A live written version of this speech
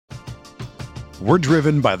We're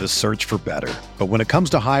driven by the search for better. But when it comes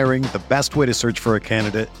to hiring, the best way to search for a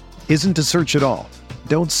candidate isn't to search at all.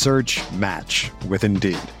 Don't search, match with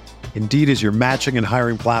Indeed. Indeed is your matching and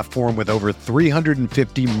hiring platform with over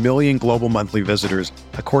 350 million global monthly visitors,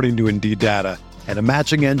 according to Indeed data, and a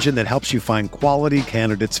matching engine that helps you find quality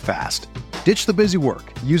candidates fast. Ditch the busy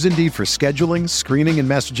work. Use Indeed for scheduling, screening, and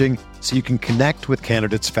messaging so you can connect with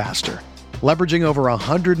candidates faster. Leveraging over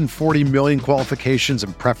 140 million qualifications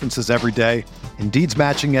and preferences every day, Indeed's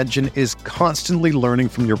matching engine is constantly learning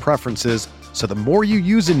from your preferences, so the more you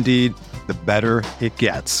use Indeed, the better it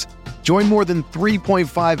gets. Join more than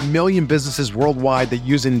 3.5 million businesses worldwide that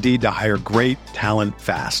use Indeed to hire great talent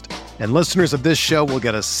fast. And listeners of this show will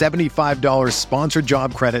get a $75 sponsored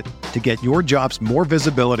job credit to get your jobs more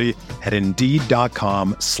visibility at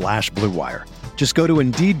Indeed.com/Blue Wire. Just go to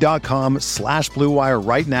Indeed.com/Blue Wire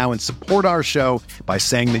right now and support our show by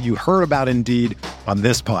saying that you heard about Indeed on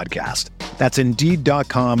this podcast. That's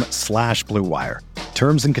Indeed.com/Blue Wire.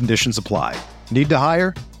 Terms and conditions apply. Need to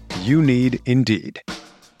hire? You need Indeed.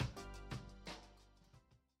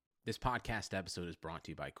 This podcast episode is brought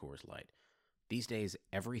to you by Coors Light. These days,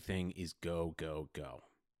 everything is go, go, go.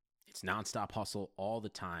 It's nonstop hustle all the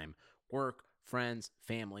time. Work, friends,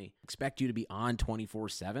 family, expect you to be on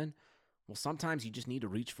 24/7. Well, sometimes you just need to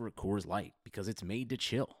reach for a Coors Light because it's made to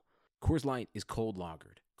chill. Coors Light is cold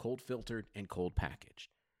lagered, cold filtered, and cold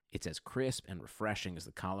packaged. It's as crisp and refreshing as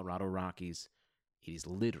the Colorado Rockies. It is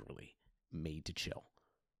literally made to chill.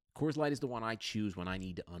 Coors Light is the one I choose when I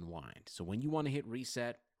need to unwind. So when you want to hit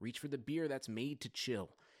reset, reach for the beer that's made to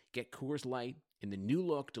chill. Get Coors Light in the new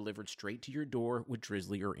look delivered straight to your door with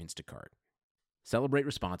Drizzly or Instacart. Celebrate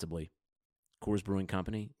responsibly. Coors Brewing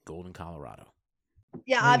Company, Golden, Colorado.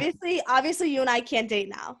 Yeah, obviously you and I can't date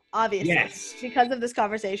now. Obviously. Yes. Because of this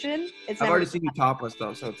conversation. I've already seen you topless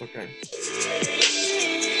though, so it's okay.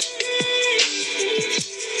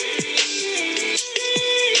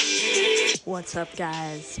 What's up,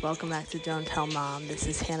 guys? Welcome back to Don't Tell Mom. This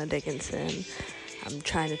is Hannah Dickinson. I'm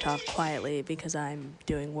trying to talk quietly because I'm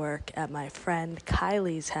doing work at my friend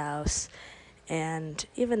Kylie's house. And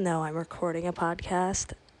even though I'm recording a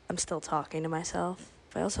podcast, I'm still talking to myself.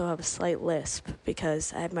 I also have a slight lisp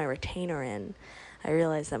because I have my retainer in. I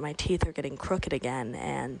realize that my teeth are getting crooked again,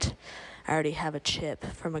 and I already have a chip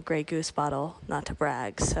from a Grey Goose bottle, not to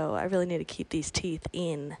brag, so I really need to keep these teeth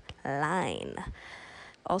in line.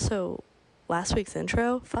 Also, last week's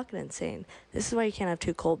intro, fucking insane. This is why you can't have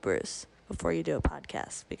 2 cold brews before you do a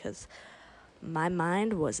podcast, because my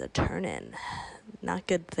mind was a-turnin'. Not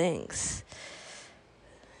good things.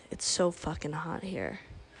 It's so fucking hot here.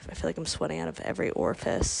 I feel like I'm sweating out of every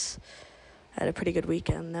orifice. I had a pretty good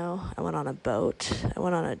weekend, though. I went on a boat. I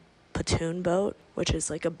went on a pontoon boat, which is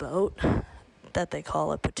like a boat that they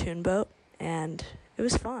call a pontoon boat. And it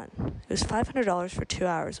was fun. It was $500 for 2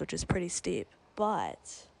 hours, which is pretty steep.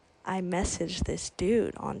 But I messaged this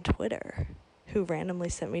dude on Twitter who randomly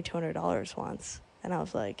sent me $200 once. And I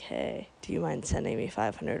was like, hey, do you mind sending me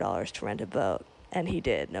 $500 to rent a boat? And he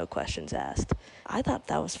did, no questions asked. I thought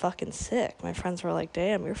that was fucking sick. My friends were like,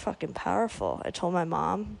 damn, you're fucking powerful. I told my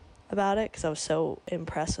mom about it because I was so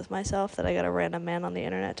impressed with myself that I got a random man on the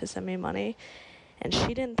internet to send me money. And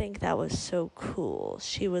she didn't think that was so cool.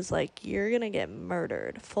 She was like, you're going to get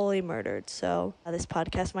murdered, fully murdered. So this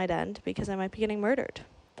podcast might end because I might be getting murdered.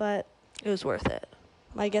 But it was worth it.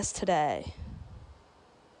 My guest today,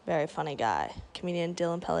 very funny guy, comedian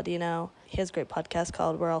Dylan Palladino. He has a great podcast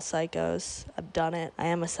called We're All Psychos. I've done it. I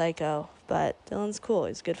am a psycho, but Dylan's cool.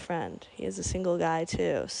 He's a good friend. He is a single guy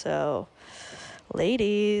too, so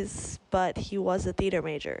ladies. But he was a theater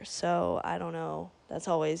major, so I don't know. That's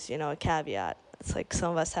always, a caveat. It's like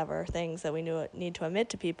some of us have our things that we need to admit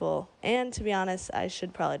to people. And to be honest, I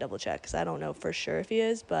should probably double check because I don't know for sure if he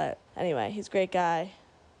is. But anyway, he's a great guy.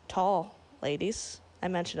 Tall, ladies. I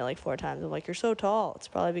mentioned it like 4 times. I'm like, you're so tall. It's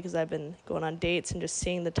probably because I've been going on dates and just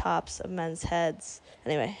seeing the tops of men's heads.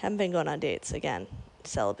 Anyway, haven't been going on dates. Again,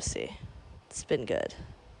 celibacy. It's been good.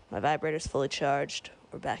 My vibrator's fully charged.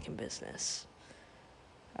 We're back in business.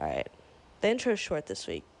 All right. The intro's short this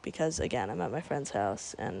week because, again, I'm at my friend's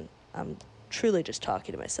house and I'm truly just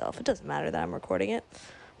talking to myself. It doesn't matter that I'm recording it.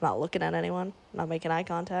 I'm not looking at anyone. I'm not making eye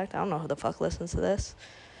contact. I don't know who the fuck listens to this.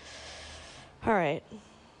 All right.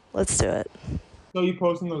 Let's do it. So you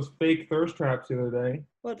posting those fake thirst traps the other day.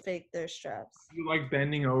 What fake thirst traps? You like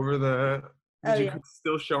bending over the... Yeah.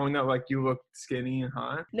 Still showing that like you look skinny and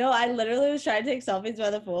hot? No, I literally was trying to take selfies by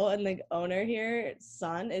the pool, and the owner here,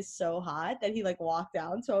 son, is so hot that he like walked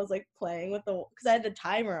down. So I was like playing with because I had the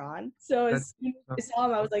timer on. So as soon as I saw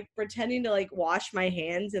him, I was like pretending to like wash my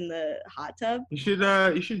hands in the hot tub. You should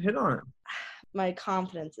hit on him. my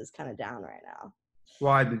confidence is kind of down right now.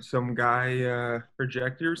 Why, did some guy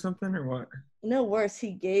reject you or something, or what? No, worse,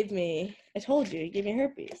 he gave me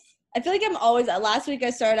herpes. I feel like I'm always, last week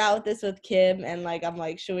I started out with this with Kim, and like, I'm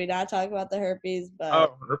like, should we not talk about the herpes? But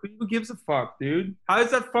Oh, herpes? Who gives a fuck, dude? How does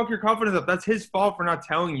that fuck your confidence up? That's his fault for not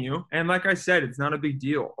telling you. And like I said, it's not a big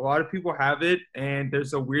deal. A lot of people have it, and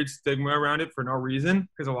there's a weird stigma around it for no reason,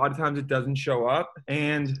 because a lot of times it doesn't show up,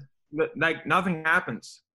 and like nothing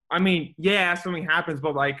happens. I mean, yeah, something happens,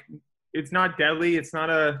 but like, it's not deadly. It's not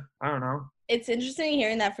I don't know. It's interesting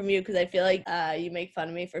hearing that from you, because I feel like you make fun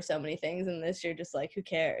of me for so many things, and this you're just like, who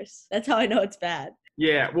cares? That's how I know it's bad.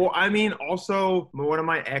 Yeah, well, I mean, also, one of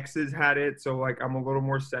my exes had it, so, like, I'm a little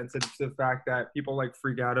more sensitive to the fact that people, like,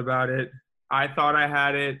 freak out about it. I thought I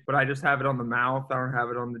had it, but I just have it on the mouth. I don't have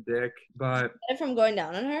it on the dick, but From going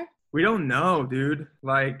down on her? we don't know, dude.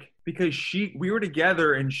 Like, because we were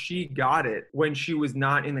together, and she got it when she was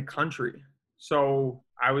not in the country. So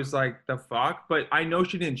I was like, the fuck? But I know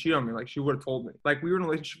she didn't cheat on me. Like, she would have told me. Like, we were in a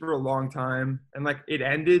relationship for a long time, and, like, it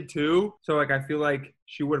ended, too. So, like, I feel like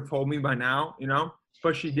she would have told me by now, you know?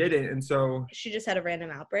 But she didn't, and so She just had a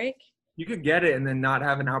random outbreak? you could get it and then not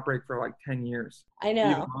have an outbreak for, like, 10 years. I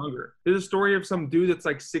know. Even longer. There's a story of some dude that's,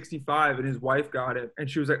 like, 65, and his wife got it. And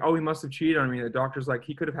she was like, oh, he must have cheated on me. And the doctor's like,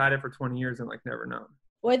 he could have had it for 20 years and, like, never known.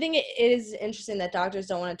 Well, I think it is interesting that doctors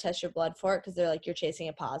don't want to test your blood for it, because they're like, you're chasing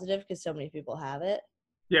a positive because so many people have it.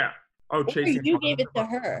 Yeah. Oh, Or chasing. you gave it to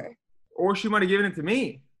her. Or she might have given it to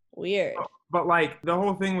me. Weird. But, like, the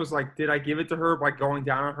whole thing was, like, did I give it to her by going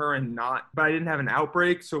down on her and not? But I didn't have an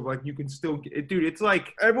outbreak, so, like, you can still get it. Dude, it's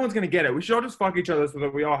like, everyone's going to get it. We should all just fuck each other so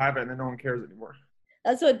that we all have it and then no one cares anymore.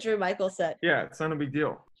 That's what Drew Michael said. Yeah, it's not a big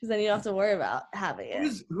deal. Because then you don't have to worry about having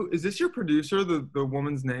it. Is this your producer, the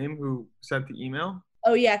woman's name who sent the email?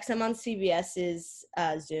 Oh, yeah, because I'm on CBS's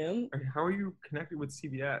Zoom. How are you connected with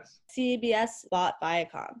CBS? CBS bought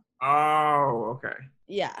Viacom. Oh, okay.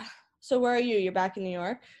 Yeah. So where are you? You're back in New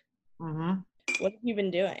York? Mm-hmm. What have you been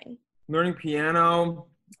doing? Learning piano.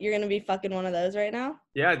 You're going to be fucking one of those right now?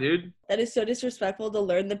 Yeah, dude. That is so disrespectful to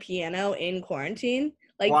learn the piano in quarantine.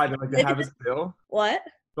 Like, why? To have a skill? What?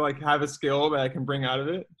 To, like, have a skill that I can bring out of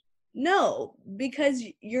it? No, because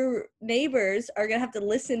your neighbors are going to have to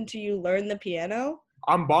listen to you learn the piano.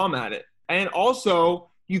 I'm bomb at it. And also,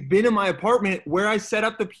 you've been in my apartment where I set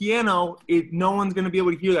up the piano. No one's going to be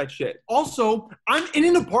able to hear that shit. Also, I'm in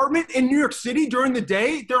an apartment in New York City during the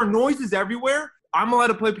day. There are noises everywhere. I'm allowed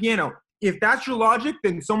to play piano. If that's your logic,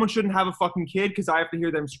 then someone shouldn't have a fucking kid because I have to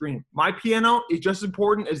hear them scream. My piano is just as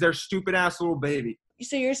important as their stupid-ass little baby.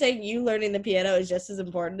 So you're saying you learning the piano is just as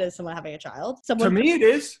important as someone having a child? To me, it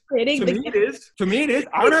is. To me, it is.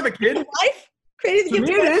 I don't have a kid. Life? Creating the to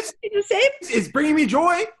me, it is. The same? It's bringing me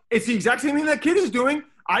joy. It's the exact same thing that kid is doing.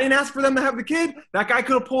 I didn't ask for them to have the kid. That guy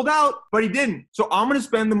could have pulled out, but he didn't. So I'm going to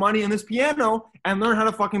spend the money on this piano and learn how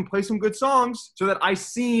to fucking play some good songs so that I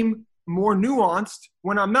seem more nuanced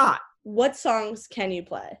when I'm not. What songs can you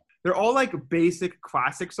play? They're all like basic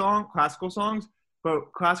classical songs,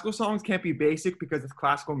 but classical songs can't be basic because it's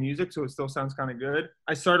classical music, so it still sounds kind of good.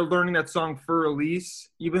 I started learning that song Fur Elise.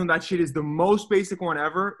 Even though that shit is the most basic one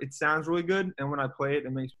ever, it sounds really good, and when I play it,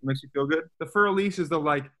 it makes me feel good. The Fur Elise is the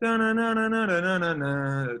like that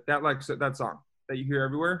song that you hear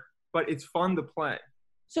everywhere, but it's fun to play.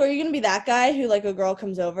 So are you gonna be that guy who like a girl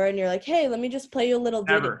comes over and you're like, hey, let me just play you a little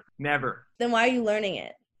ditty? Never. Then why are you learning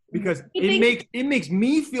it? Because it makes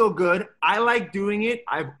me feel good. I like doing it.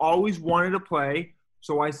 I've always wanted to play.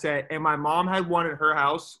 So I said, and my mom had one at her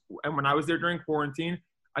house. And when I was there during quarantine,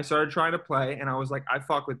 I started trying to play. And I was like, I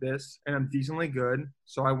fuck with this. And I'm decently good.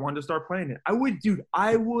 So I wanted to start playing it. I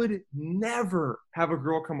would never have a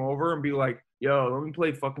girl come over and be like, yo, let me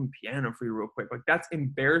play fucking piano for you real quick. Like, that's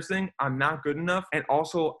embarrassing. I'm not good enough. And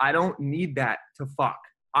also, I don't need that to fuck.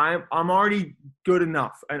 I'm already good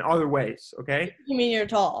enough in other ways, okay? You mean you're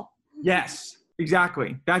tall? Yes,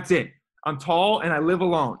 exactly. That's it. I'm tall and I live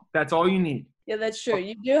alone. That's all you need. Yeah, that's true.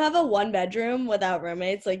 You do have a 1-bedroom without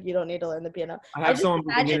roommates. Like, you don't need to learn the piano. I have someone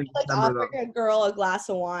imagine like offering a girl a glass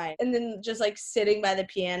of wine and then just like sitting by the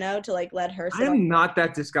piano to like let her sit. I'm not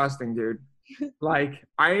that disgusting, dude. Like,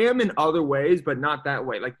 I am in other ways, but not that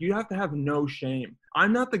way. Like, you have to have no shame.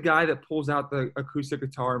 I'm not the guy that pulls out the acoustic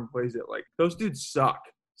guitar and plays it. Like, those dudes suck.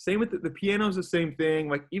 Same with the piano's the same thing.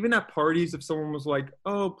 Like, even at parties, if someone was like,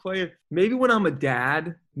 oh, play it. Maybe when I'm a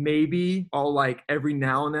dad, maybe I'll, like, every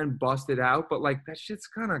now and then bust it out. But, like, that shit's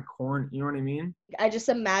kind of corny. You know what I mean? I just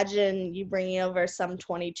imagine you bringing over some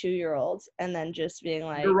 22-year-olds and then just being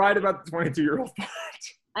like. You're right about the 22-year-old part.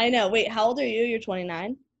 I know. Wait, how old are you? You're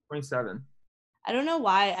 29? 27. I don't know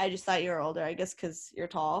why I just thought you were older. I guess because you're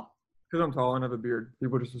tall. Because I'm tall and have a beard.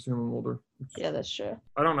 People just assume I'm older. Yeah, that's true.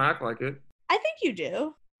 I don't act like it. I think you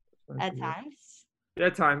do at times. Yeah,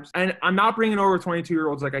 at times. And I'm not bringing over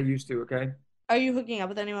 22-year-olds like I used to, okay? Are you hooking up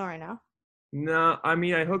with anyone right now? No, I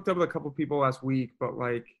mean, I hooked up with a couple people last week, but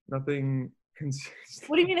like nothing consistent.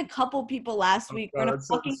 What do you mean a couple people last week? We're in a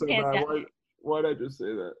fucking pandemic. Why'd I just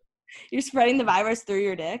say that? You're spreading the virus through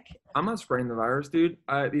your dick? I'm not spreading the virus, dude.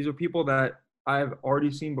 These are people that I've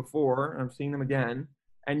already seen before, and I'm seeing them again.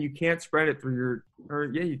 And you can't spread it through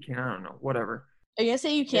yeah, you can. I don't know. Whatever. Are you going to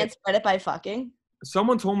say you can't spread it by fucking?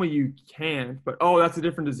 Someone told me you can't, but that's a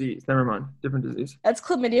different disease. Never mind. Different disease. That's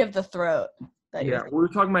chlamydia of the throat. Yeah, we were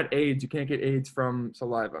talking about AIDS. You can't get AIDS from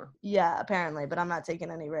saliva. Yeah, apparently, but I'm not taking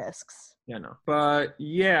any risks. Yeah, no. But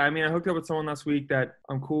yeah, I mean, I hooked up with someone last week that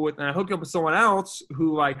I'm cool with, and I hooked up with someone else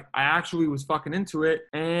who, like, I actually was fucking into it,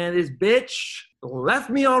 and this bitch left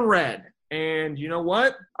me on red. And you know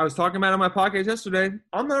what? I was talking about it on my podcast yesterday.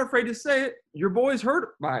 I'm not afraid to say it. Your boy's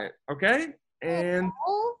hurt by it, okay? And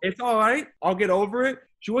it's all right. I'll get over it.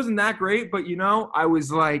 She wasn't that great, but, you know, I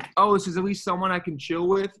was like, this is at least someone I can chill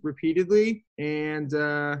with repeatedly. And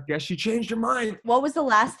guess she changed her mind. What was the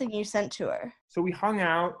last thing you sent to her? So we hung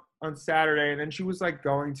out on Saturday, and then she was, like,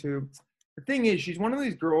 going to – the thing is, she's one of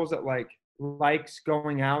these girls that, like, likes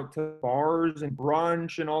going out to bars and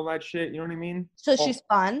brunch and all that shit. You know what I mean? So she's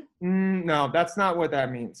fun? No, that's not what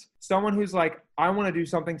that means. Someone who's like, I want to do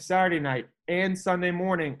something Saturday night and Sunday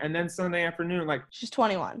morning and then Sunday afternoon. Like, she's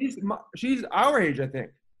 21. She's our age, I think.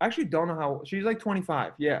 I actually don't know how. She's like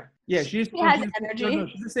 25. Yeah. She has energy. No,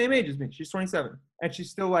 she's the same age as me. She's 27. And she's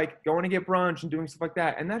still like going to get brunch and doing stuff like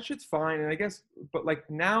that. And that shit's fine. And I guess, but like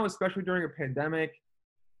now, especially during a pandemic,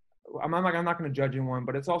 I'm not going to judge anyone,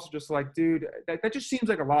 but it's also just like, dude, that just seems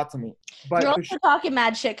like a lot to me. But you're also talking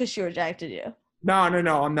mad shit because she rejected you. No,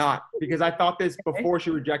 I'm not. Because I thought this before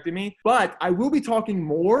she rejected me. But I will be talking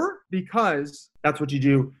because that's what you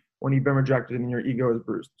do when you've been rejected and your ego is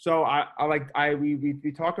bruised. So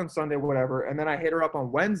we talked on Sunday, whatever. And then I hit her up on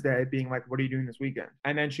Wednesday being like, what are you doing this weekend?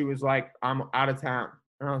 And then she was like, I'm out of town.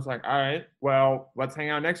 And I was like, all right, well, let's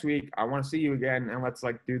hang out next week. I want to see you again. And let's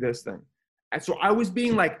like do this thing. And so I was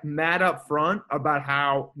being like mad up front about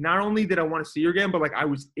how not only did I want to see her again, but like I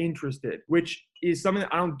was interested, which is something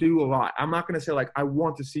that I don't do a lot. I'm not going to say like, I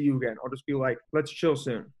want to see you again. I'll just be like, let's chill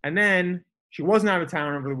soon. And then she wasn't out of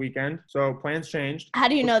town over the weekend. So plans changed. How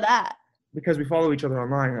do you know that? Because we follow each other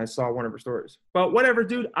online and I saw one of her stories. But whatever,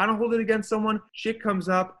 dude, I don't hold it against someone. Shit comes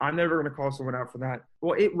up. I'm never going to call someone out for that.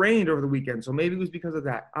 Well, it rained over the weekend, so maybe it was because of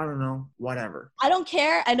that. I don't know. Whatever. I don't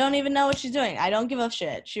care. I don't even know what she's doing. I don't give a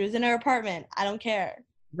shit. She was in her apartment. I don't care.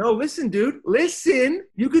 No, listen, dude. Listen.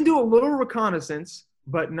 You can do a little reconnaissance,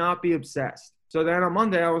 but not be obsessed. So then on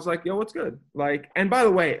Monday, I was like, yo, what's good? Like, and by the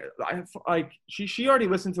way, she already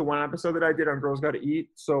listened to one episode that I did on Girls Gotta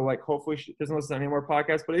Eat. So like, hopefully she doesn't listen to any more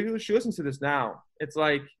podcasts, but if she listens to this now, it's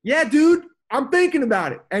like, yeah, dude, I'm thinking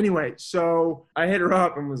about it. Anyway, so I hit her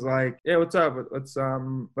up and was like, yeah, what's up? Let's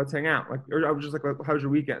hang out. Like, or I was just like, how's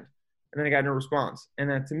your weekend? And then I got no response. And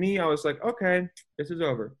then to me, I was like, okay, this is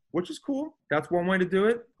over, which is cool. That's one way to do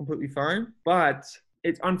it. Completely fine. But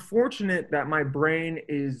it's unfortunate that my brain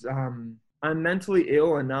is, I'm mentally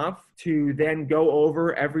ill enough to then go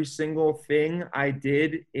over every single thing I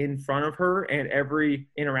did in front of her and every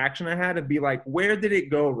interaction I had and be like, where did it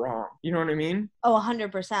go wrong? You know what I mean? Oh,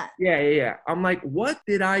 100%. Yeah. I'm like, what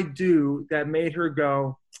did I do that made her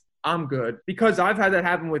go, I'm good? Because I've had that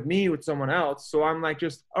happen with me with someone else. So I'm like,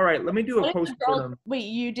 just, all right, let me do a post-mortem. Wait,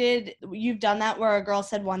 you've done that where a girl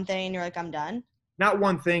said one thing and you're like, I'm done? Not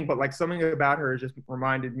one thing, but like something about her just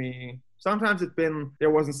reminded me. Sometimes it's been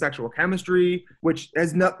there wasn't sexual chemistry, which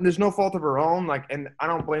there's no fault of her own. Like, and I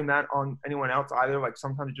don't blame that on anyone else either. Like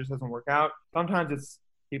sometimes it just doesn't work out. Sometimes it's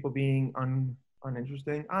people being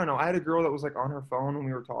uninteresting. I don't know. I had a girl that was like on her phone when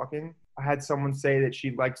we were talking. I had someone say that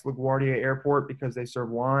she likes LaGuardia Airport because they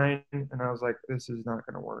serve wine, and I was like, this is not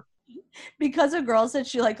going to work. Because a girl said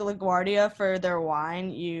she liked LaGuardia for their wine,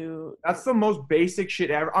 That's the most basic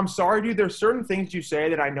shit ever. I'm sorry, dude. There's certain things you say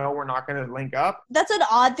that I know we're not going to link up. That's an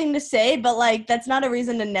odd thing to say, but like that's not a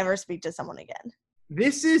reason to never speak to someone again.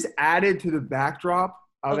 This is added to the backdrop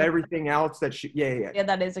of everything else that she, yeah,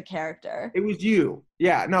 that is a character. It was you.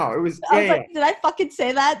 Yeah, no, it was. I was like, did I fucking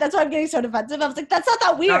say that? That's why I'm getting so defensive. I was like, that's not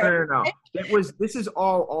that weird. No. This is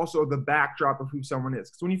all also the backdrop of who someone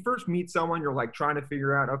is. Because when you first meet someone, you're like trying to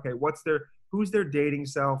figure out, okay, who's their dating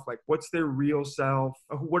self? Like, what's their real self?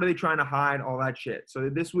 What are they trying to hide? All that shit. So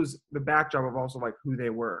this was the backdrop of also like who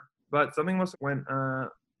they were. But something must have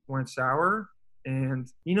went sour.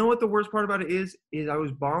 And you know what the worst part about it is I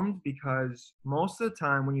was bummed because most of the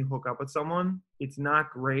time when you hook up with someone, it's not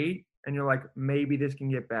great. and you're like, maybe this can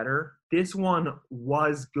get better. This one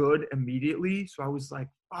was good immediately. So I was like,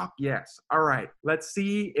 fuck yes. All right, let's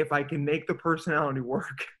see if I can make the personality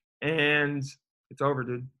work. And it's over,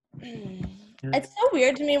 dude. It's so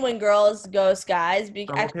weird to me when girls ghost guys.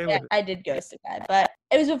 I'm okay with it. I did ghost a guy, but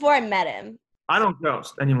it was before I met him. I don't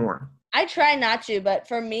ghost anymore. I try not to, but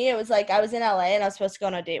for me, it was like I was in LA and I was supposed to go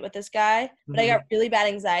on a date with this guy, but I got really bad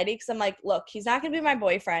anxiety because I'm like, look, he's not going to be my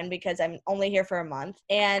boyfriend because I'm only here for a month,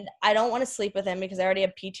 and I don't want to sleep with him because I already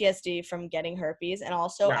have PTSD from getting herpes, and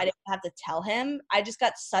also I didn't have to tell him. I just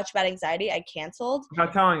got such bad anxiety, I canceled.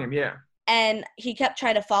 Not telling him, yeah. And he kept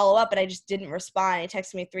trying to follow up, but I just didn't respond. He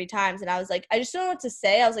texted me 3 times, and I was like, I just don't know what to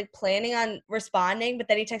say. I was like planning on responding, but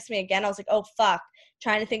then he texted me again. I was like, oh, fuck,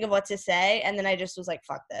 trying to think of what to say. And then I just was like,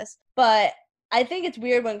 fuck this. But I think it's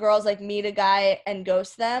weird when girls like meet a guy and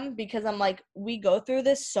ghost them because I'm like, we go through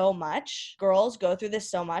this so much. Girls go through this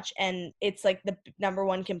so much, and it's like the number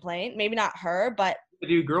one complaint. Maybe not her, but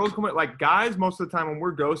dude, girls come like guys most of the time when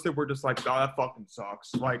we're ghosted, we're just like, oh, that fucking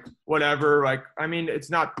sucks. Like, whatever. Like, I mean, it's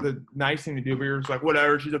not the nice thing to do, but you're just like,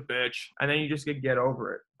 whatever, she's a bitch. And then you just get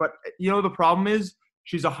over it. But, you know, the problem is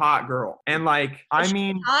she's a hot girl. And, like, I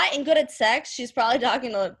mean. She's hot and good at sex. She's probably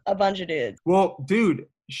talking to a bunch of dudes. Well, dude,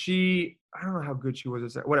 I don't know how good she was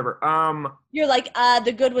at sex. Whatever. You're like,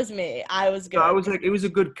 the good was me. I was good. No, I was like, it was a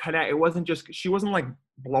good connect. It wasn't just, she wasn't like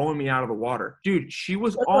blowing me out of the water. Dude, she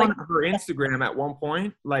was on her Instagram at one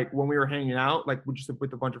point, like when we were hanging out, like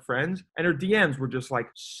with a bunch of friends, and her DMs were just like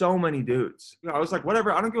so many dudes. I was like,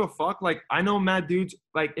 whatever, I don't give a fuck. Like, I know mad dudes.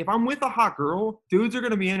 Like, if I'm with a hot girl, dudes are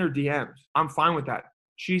going to be in her DMs. I'm fine with that.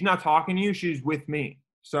 She's not talking to you. She's with me.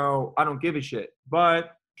 So I don't give a shit.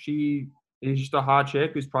 But she is just a hot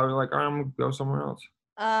chick who's probably like, all right, I'm going to go somewhere else.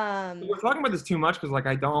 We're talking about this too much because, like,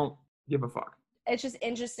 I don't give a fuck. It's just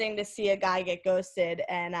interesting to see a guy get ghosted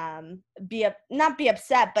and not be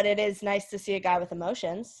upset, but it is nice to see a guy with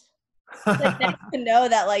emotions. It's like nice to know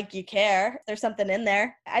that like you care. There's something in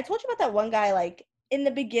there. I told you about that one guy like in the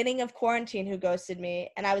beginning of quarantine who ghosted me,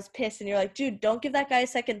 and I was pissed. And you're like, dude, don't give that guy a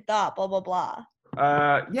second thought. Blah blah blah.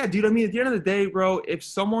 Yeah, dude. I mean, at the end of the day, bro, if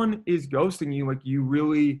someone is ghosting you, like you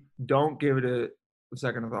really don't give it a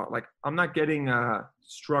second thought. Like, I'm not getting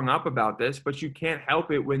strung up about this, but you can't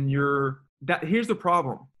help it when you're. Here's the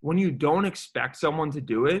problem. When you don't expect someone to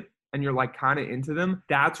do it and you're like kind of into them,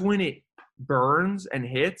 that's when it burns and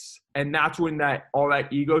hits. And that's when all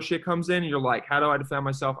that ego shit comes in. And you're like, how do I defend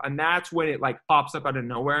myself? And that's when it like pops up out of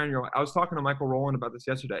nowhere. And you're like, I was talking to Michael Rowland about this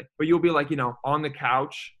yesterday, but you'll be like, you know, on the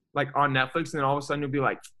couch, like on Netflix. And then all of a sudden you'll be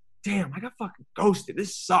like, damn, I got fucking ghosted.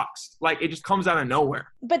 This sucks. Like, it just comes out of nowhere.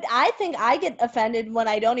 But I think I get offended when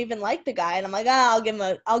I don't even like the guy, and I'm like, I'll give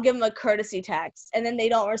him a courtesy text, and then they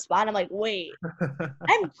don't respond. I'm like, wait,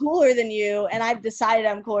 I'm cooler than you, and I've decided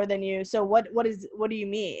I'm cooler than you. So what do you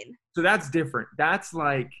mean? So that's different. That's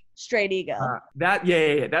like straight ego.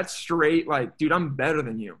 Yeah. That's straight. Like, dude, I'm better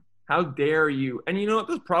than you. How dare you? And you know what?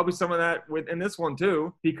 There's probably some of that in this one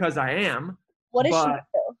too, because I am. What is she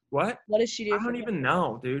do? What? What does she do? I don't even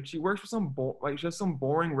know, dude. She works for she has some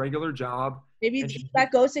boring regular job. Maybe she got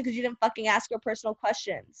ghosted because you didn't fucking ask her personal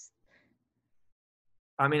questions.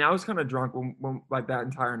 I mean, I was kind of drunk when like that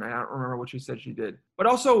entire night. I don't remember what she said she did. But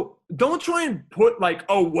also, don't try and put like,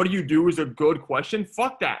 oh, what do you do is a good question.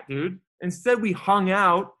 Fuck that, dude. Instead, we hung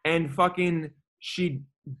out and fucking she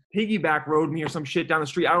piggyback rode me or some shit down the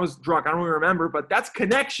street. I was drunk. I don't even remember, but that's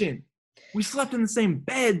connection. We slept in the same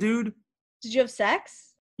bed, dude. Did you have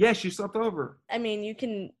sex? Yeah, she slept over. I mean, you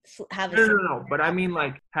can have No. But I mean,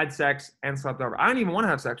 like, had sex and slept over. I didn't even want to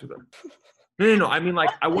have sex with her. No. I mean, like,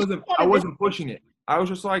 I wasn't pushing it. I was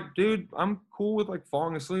just like, dude, I'm cool with, like,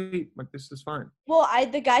 falling asleep. Like, this is fine. Well,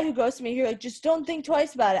 the guy who ghosted me, he was like, just don't think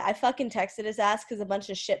twice about it. I fucking texted his ass because a bunch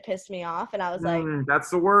of shit pissed me off. And I was like. That's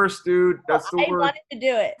the worst, dude. That's the worst. I wanted to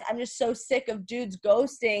do it. I'm just so sick of dudes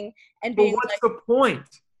ghosting and being But what's the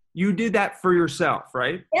point? You did that for yourself,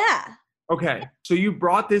 right? Yeah. Okay, so you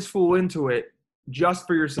brought this fool into it just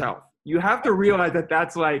for yourself. You have to realize that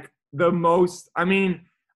that's like the most, I mean,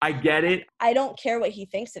 I get it. I don't care what he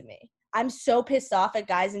thinks of me. I'm so pissed off at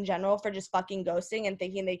guys in general for just fucking ghosting and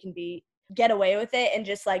thinking they can get away with it and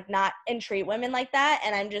just like not and treat women like that.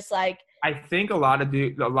 And I'm just like. I think a lot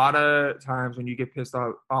of times when you get pissed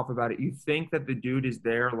off about it, you think that the dude is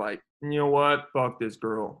there like, you know what, fuck this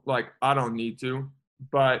girl. Like, I don't need to,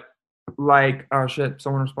 but. Like, oh shit,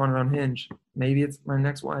 someone responded on Hinge. Maybe it's my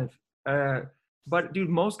next wife. But dude,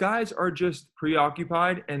 most guys are just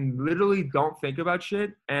preoccupied and literally don't think about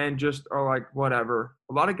shit and just are like, whatever.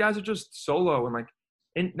 A lot of guys are just solo and like,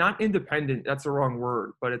 not independent. That's the wrong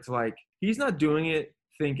word, but it's like, he's not doing it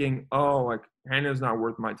thinking, oh, like, Hannah's not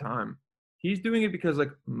worth my time. he's doing it because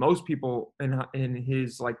like most people in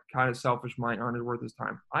his like kind of selfish mind aren't worth his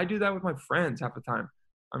time. I do that with my friends half the time.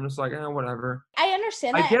 I'm just like, whatever. I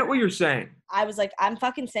understand that. I get what you're saying. I was like, I'm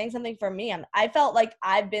fucking saying something for me. I felt like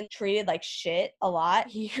I've been treated like shit a lot.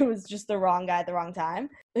 He was just the wrong guy at the wrong time.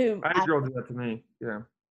 I had a girl do that to me. Yeah.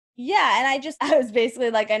 Yeah, and I was basically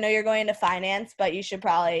like, I know you're going into finance, but you should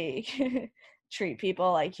probably treat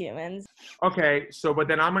people like humans. Okay, so but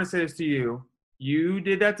then I'm gonna say this to you. You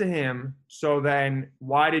did that to him, so then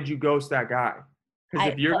why did you ghost that guy? Because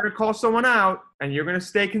if you're gonna call someone out and you're gonna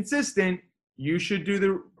stay consistent, you should do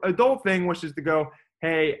the adult thing, which is to go,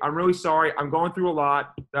 hey, I'm really sorry. I'm going through a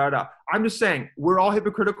lot. I'm just saying, we're all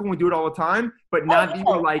hypocritical and we do it all the time, but now that you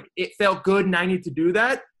were like, it felt good and I need to do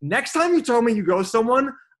that. Next time you told me you ghost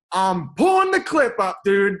someone, I'm pulling the clip up,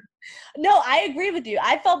 dude. No, I agree with you.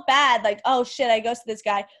 I felt bad, like, oh shit, I ghosted this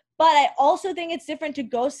guy. But I also think it's different to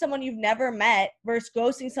ghost someone you've never met versus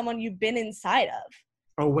ghosting someone you've been inside of.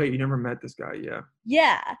 Oh, wait, you never met this guy, yeah.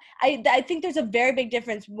 Yeah. I think there's a very big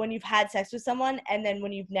difference when you've had sex with someone and then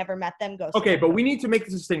when you've never met them, ghosting Okay, them. but we need to make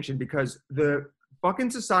this distinction because the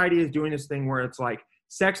fucking society is doing this thing where it's like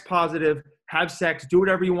sex positive, have sex, do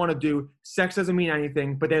whatever you want to do. Sex doesn't mean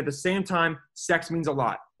anything, but then at the same time, sex means a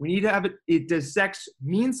lot. We need to have it. Does sex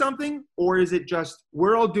mean something, or is it just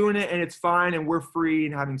we're all doing it and it's fine and we're free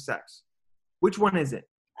and having sex? Which one is it?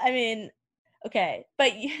 I mean, okay,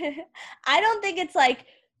 but I don't think it's like,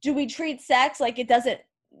 do we treat sex like it doesn't,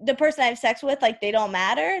 the person I have sex with, like they don't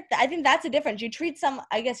matter? I think that's a difference. You treat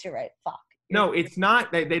I guess you're right. Fuck. No, it's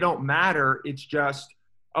not that they don't matter. It's just,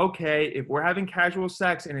 okay, if we're having casual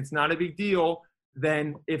sex and it's not a big deal,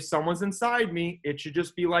 then if someone's inside me, it should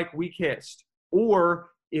just be like we kissed. Or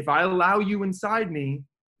if I allow you inside me,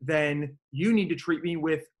 then you need to treat me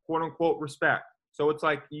with quote unquote respect. So it's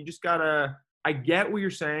like, you just gotta, I get what you're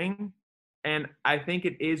saying. And I think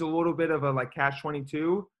it is a little bit of a like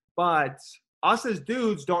catch-22, but us as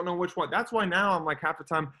dudes don't know which one. That's why now I'm like half the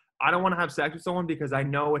time, I don't want to have sex with someone because I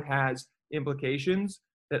know it has implications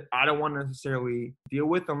that I don't want to necessarily deal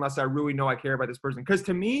with unless I really know I care about this person. Because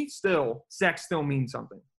to me, still, sex still means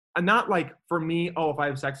something. And not like for me, oh, if I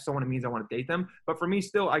have sex with someone, it means I want to date them. But for me,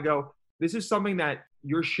 still, I go, this is something that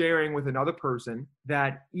you're sharing with another person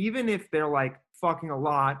that even if they're like fucking a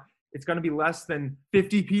lot, it's going to be less than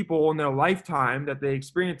 50 people in their lifetime that they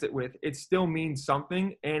experience it with. It still means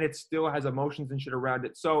something and it still has emotions and shit around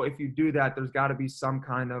it. So if you do that, there's got to be some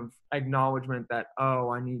kind of acknowledgement that, oh,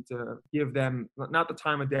 I need to give them not the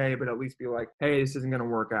time of day, but at least be like, hey, this isn't going to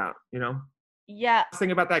work out, you know? Yeah.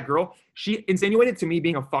 Thing about that girl, she insinuated to me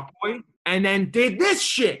being a fuckboy and then did this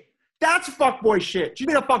shit. That's fuckboy shit. She's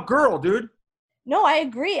been a fuck girl, dude. No, I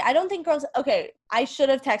agree. I don't think girls, okay, I should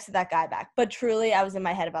have texted that guy back, but truly I was in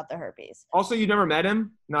my head about the herpes. Also, you never met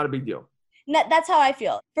him? Not a big deal. That's how I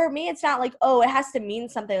feel. For me, it's not like, oh, it has to mean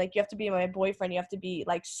something. Like, you have to be my boyfriend. You have to be,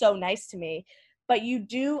 like, so nice to me. But you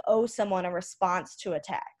do owe someone a response to a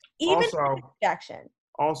text. Even rejection.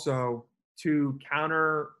 Also, to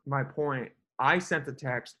counter my point, I sent a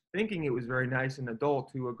text thinking it was very nice and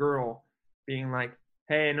adult to a girl being like,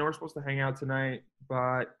 hey, I know we're supposed to hang out tonight,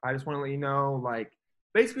 but I just want to let you know, like,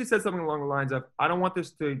 basically said something along the lines of, I don't want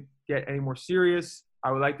this to get any more serious.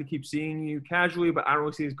 I would like to keep seeing you casually, but I don't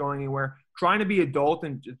really see this going anywhere. Trying to be adult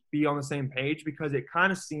and just be on the same page because it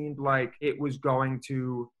kind of seemed like it was going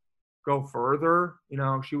to go further. You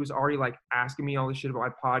know, she was already like asking me all this shit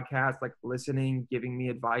about my podcast, like listening, giving me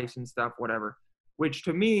advice and stuff, whatever, which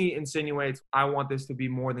to me insinuates I want this to be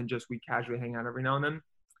more than just we casually hang out every now and then.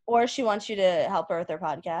 Or she wants you to help her with her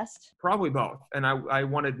podcast. Probably both. And I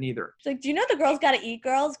wanted neither. She's like, do you know the Girls Gotta Eat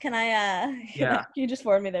girls? Can I, yeah. Can you just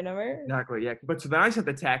forward me their number? Exactly, yeah. But so then I sent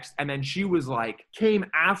the text and then she was like, came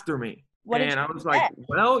after me. And I was like,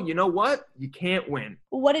 well, you know what? You can't win.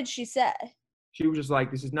 What did she say? She was just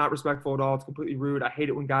like, this is not respectful at all. It's completely rude. I hate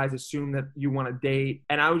it when guys assume that you want to date.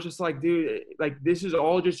 And I was just like, dude, like, this is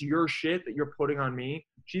all just your shit that you're putting on me.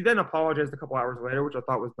 She then apologized a couple hours later, which I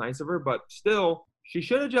thought was nice of her. But still, she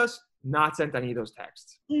should have just not sent any of those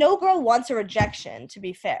texts. No girl wants a rejection, to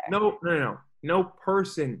be fair. No. No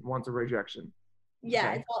person wants a rejection.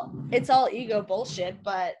 Yeah, okay. It's all ego bullshit,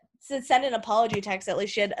 but to send an apology text, at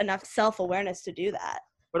least she had enough self-awareness to do that.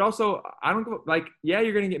 But also, I don't go, like, yeah,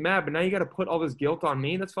 you're going to get mad, but now you got to put all this guilt on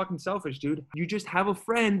me. That's fucking selfish, dude. You just have a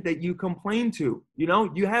friend that you complain to. You know,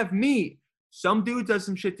 you have me. Some dude does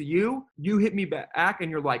some shit to you. You hit me back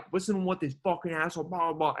and you're like, listen to what this fucking asshole,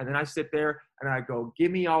 blah, blah, blah. And then I sit there and I go,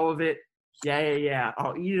 give me all of it. Yeah.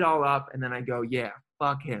 I'll eat it all up. And then I go, yeah,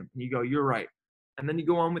 fuck him. And you go, you're right. And then you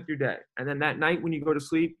go on with your day. And then that night when you go to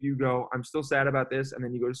sleep, you go, I'm still sad about this. And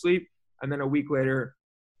then you go to sleep. And then a week later,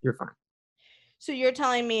 you're fine. So you're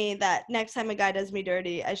telling me that next time a guy does me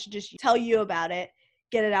dirty, I should just tell you about it,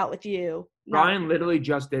 get it out with you. Brian literally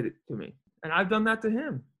just did it to me, and I've done that to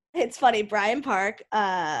him. It's funny, Brian Park,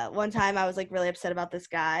 one time I was like really upset about this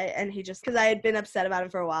guy, and he just, because I had been upset about him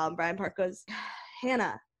for a while, and Brian Park goes,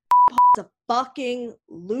 Hannah, a fucking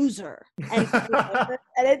loser. And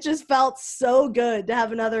it just felt so good to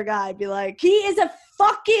have another guy be like, he is a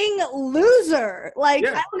fucking loser. Like,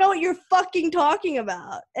 I don't know what you're fucking talking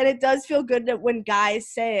about. And it does feel good that when guys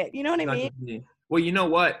say it. You know what I mean? Well, you know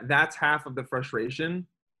what? That's half of the frustration,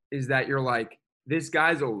 is that you're like, this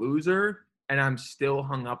guy's a loser and I'm still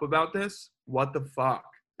hung up about this. What the fuck?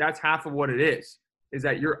 That's half of what it is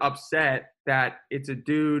that you're upset that it's a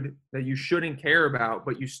dude that you shouldn't care about,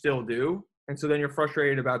 but you still do. And so then you're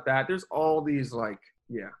frustrated about that. There's all these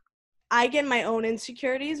I get my own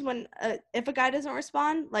insecurities when if a guy doesn't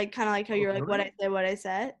respond, like kind of like how you're like, what I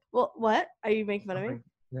said. Well, what? Are you making fun of me?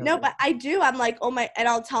 Yeah, no, but I do. I'm like, oh my, and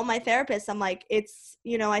I'll tell my therapist, I'm like, it's,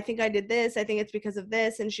 I think I did this. I think it's because of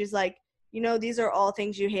this. And she's like, these are all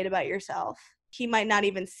things you hate about yourself. He might not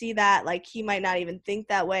even see that. Like, he might not even think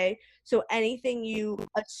that way. So anything you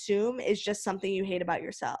assume is just something you hate about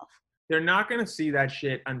yourself. They're not going to see that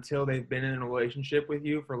shit until they've been in a relationship with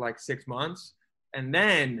you for like 6 months. And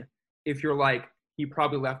then if you're like, he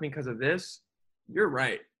probably left me because of this, you're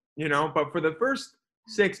right. But for the first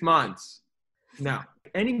 6 months, no.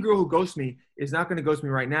 Any girl who ghosts me is not going to ghost me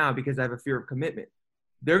right now because I have a fear of commitment.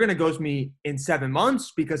 They're going to ghost me in 7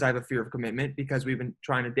 months because I have a fear of commitment, because we've been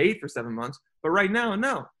trying to date for 7 months. But right now,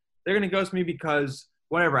 no. They're going to ghost me because,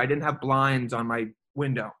 whatever, I didn't have blinds on my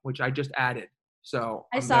window, which I just added. So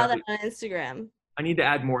I saw that on Instagram. I need to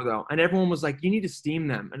add more, though. And everyone was like, you need to steam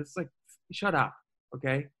them. And it's like, shut up,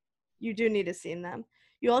 okay? You do need to steam them.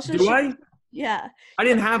 You also do I? Yeah. I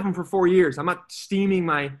didn't have them for 4 years. I'm not steaming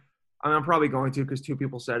I'm probably going to, because 2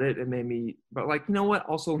 people said it. It made me, but you know what?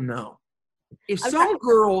 Also, no. If some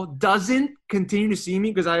girl doesn't continue to see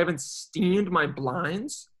me because I haven't steamed my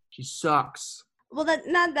blinds, she sucks. Well,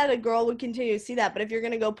 not that a girl would continue to see that, but if you're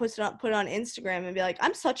going to go put it on Instagram and be like,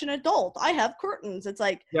 I'm such an adult, I have curtains. It's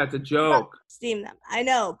like, yeah, it's a joke. Steam them. I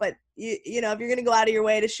know, but if you're going to go out of your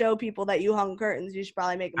way to show people that you hung curtains, you should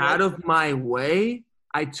probably make them out of my way.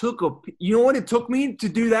 You know what it took me to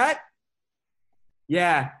do that?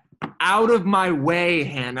 Yeah. Out of my way,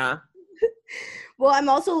 Hannah. Well, I'm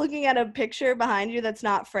also looking at a picture behind you that's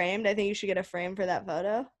not framed. I think you should get a frame for that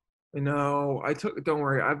photo. No, don't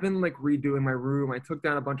worry. I've been redoing my room. I took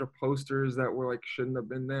down a bunch of posters that were shouldn't have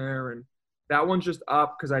been there. And that one's just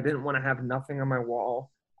up because I didn't want to have nothing on my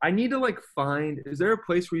wall. I need to is there a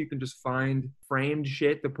place where you can just find framed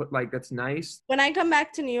shit to put that's nice? When I come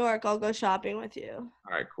back to New York, I'll go shopping with you.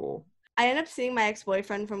 All right, cool. I ended up seeing my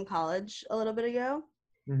ex-boyfriend from college a little bit ago.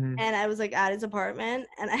 Mm-hmm. And I was at his apartment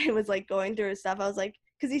and I was going through his stuff. I was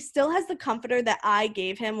because he still has the comforter that I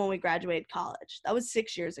gave him when we graduated college. That was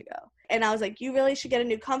 6 years ago. And I was you really should get a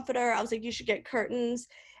new comforter. I was you should get curtains.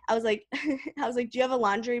 I was do you have a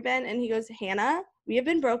laundry bin? And he goes, Hannah, we have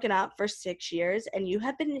been broken up for 6 years and you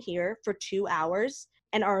have been here for 2 hours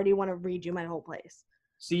and already want to redo my whole place.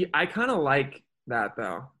 See, I kind of like that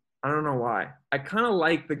though. I don't know why. I kind of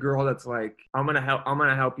like the girl that's I'm going to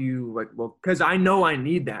help you, because I know I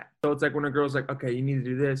need that. So it's when a girl's okay, you need to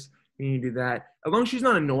do this, you need to do that. As long as she's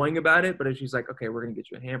not annoying about it, but if she's okay, we're going to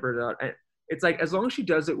get you a hamper. And it's as long as she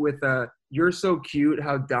does it with you're so cute,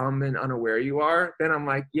 how dumb and unaware you are, then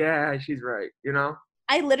I'm yeah, she's right,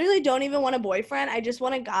 I literally don't even want a boyfriend. I just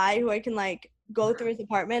want a guy who I can go through his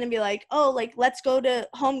apartment and be let's go to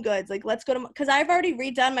Home Goods. Let's go to, because I've already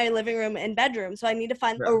redone my living room and bedroom. So I need to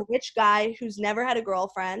find a rich guy who's never had a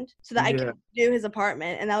girlfriend so that I can do his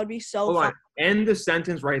apartment. And that would be so fun. End the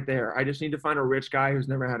sentence right there. I just need to find a rich guy who's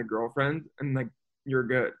never had a girlfriend and you're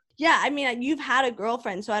good. Yeah. I mean, you've had a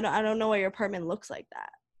girlfriend, so I don't know why your apartment looks like that.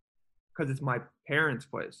 Because it's my parents'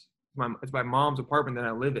 place. It's my mom's apartment that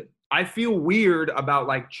I live in. I feel weird about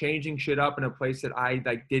changing shit up in a place that I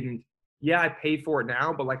didn't. Yeah, I pay for it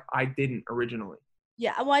now, but I didn't originally.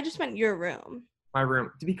 Yeah, well, I just meant your room. My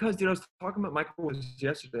room. Because, dude, I was talking about Michael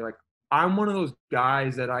yesterday. I'm one of those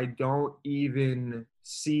guys that I don't even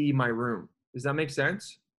see my room. Does that make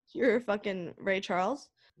sense? You're fucking Ray Charles?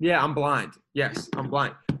 Yeah, I'm blind. Yes, I'm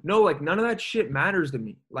blind. No, none of that shit matters to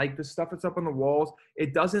me. The stuff that's up on the walls,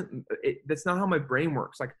 that's not how my brain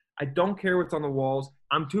works. I don't care what's on the walls.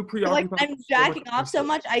 I'm too preoccupied. I'm jacking off so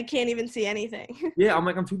much, I can't even see anything. Yeah,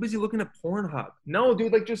 I'm too busy looking at Pornhub. No,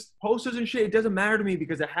 dude, just posters and shit, it doesn't matter to me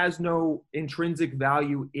because it has no intrinsic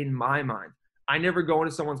value in my mind. I never go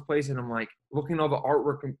into someone's place and I'm looking at all the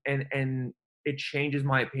artwork and it changes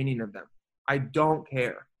my opinion of them. I don't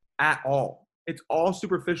care at all. It's all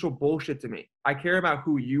superficial bullshit to me. I care about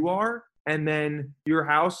who you are, and then your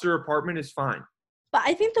house or apartment is fine. But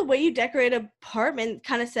I think the way you decorate an apartment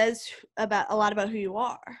kind of says about a lot about who you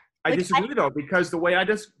are. I disagree though, because the way I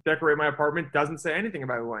just decorate my apartment doesn't say anything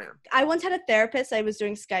about who I am. I once had a therapist. I was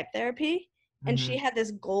doing Skype therapy, and she had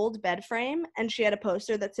this gold bed frame, and she had a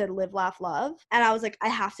poster that said "Live, Laugh, Love," and I was like, I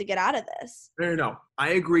have to get out of this. No. I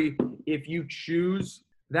agree. If you choose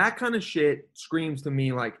that kind of shit, screams to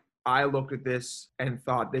me like I looked at this and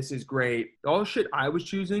thought this is great. All the shit I was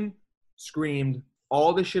choosing screamed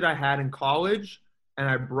all the shit I had in college, and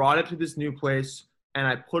I brought it to this new place. And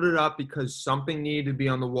I put it up because something needed to be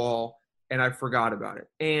on the wall, and I forgot about it.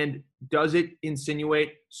 And does it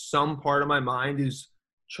insinuate some part of my mind is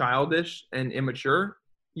childish and immature?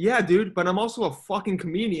 Yeah, dude, but I'm also a fucking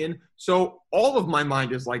comedian, so all of my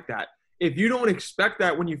mind is like that. If you don't expect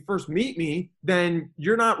that when you first meet me, then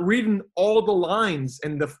you're not reading all the lines,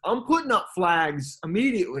 and I'm putting up flags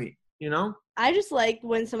immediately, you know? I just like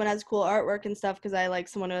when someone has cool artwork and stuff because I like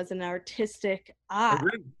someone who has an artistic eye.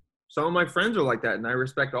 Agreed. Some of my friends are like that, and I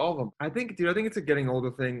respect all of them. I think it's a getting older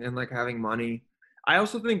thing and, like, having money. I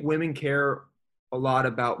also think women care a lot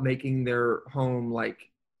about making their home, like,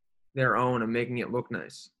 their own and making it look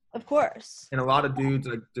nice. Of course. And a lot of dudes,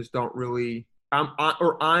 like, just don't really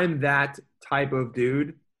I'm that type of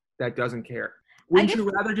dude that doesn't care. Wouldn't you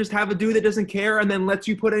rather just have a dude that doesn't care and then lets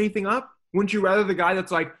you put anything up? Wouldn't you rather the guy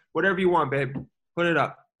that's like, whatever you want, babe, put it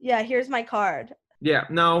up? Yeah, here's my card. Yeah,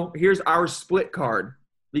 no, here's our split card.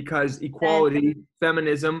 Because equality,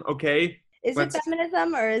 feminism, okay? Is it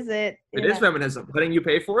feminism or is it? It is feminism. Letting you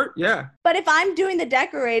pay for it? Yeah. But if I'm doing the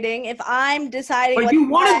decorating, if I'm deciding. But you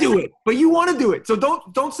want to do it. But you want to do it. So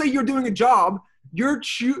don't say you're doing a job. You're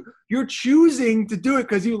choosing to do it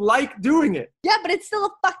because you like doing it. Yeah, but it's still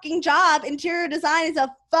a fucking job. Interior design is a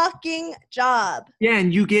fucking job. Yeah,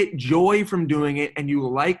 and you get joy from doing it, and you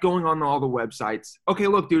like going on all the websites. Okay,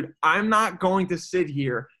 look, dude, I'm not going to sit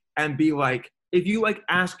here and be like, if you like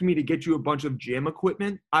asked me to get you a bunch of gym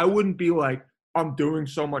equipment, I wouldn't be like, I'm doing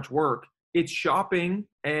so much work. It's shopping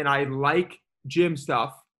and I like gym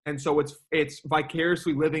stuff. And so it's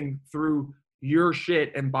vicariously living through your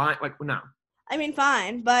shit and buying, like, no. I mean,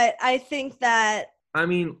 fine. But I think that. I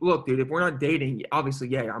mean, look, dude, if we're not dating, obviously,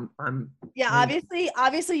 yeah, I'm. Yeah,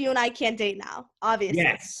 obviously you and I can't date now. Obviously.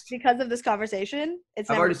 Yes. Because of this conversation.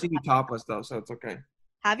 I've already seen you topless though, so it's okay.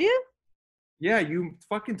 Have you? Yeah, you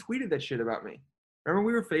fucking tweeted that shit about me. Remember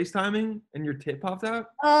we were FaceTiming and your tit popped out?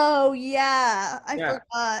 Oh, yeah. I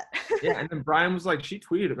forgot. Yeah, and then Brian was like, she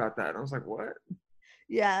tweeted about that. And I was like, what?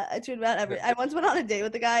 Yeah, I tweeted about everything. I once went on a date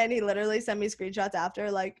with a guy and he literally sent me screenshots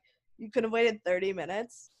after, like, you could have waited 30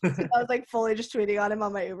 minutes. So I was, like, fully just tweeting on him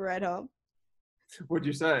on my Uber ride home. What'd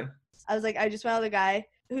you say? I was like, I just found a guy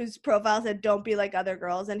whose profile said, don't be like other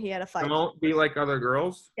girls, and he had a fight. Don't be like other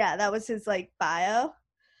girls? Yeah, that was his, like, bio.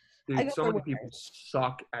 Dude, so many people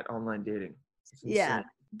suck at online dating. Yeah,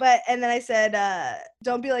 and then I said,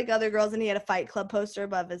 don't be like other girls, and he had a Fight Club poster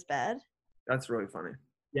above his bed. That's really funny.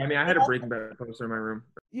 Yeah, I mean, I had a Breaking Bad poster in my room.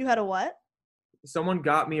 You had a what? Someone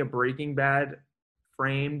got me a Breaking Bad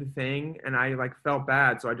framed thing, and I, like, felt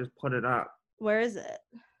bad, so I just put it up. Where is it?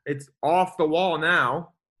 It's off the wall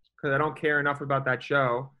now, because I don't care enough about that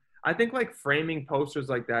show. I think, like, framing posters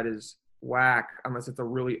like that is whack, unless it's a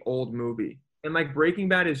really old movie. And, like, Breaking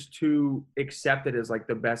Bad is too accepted as, like,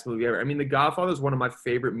 the best movie ever. I mean, The Godfather is one of my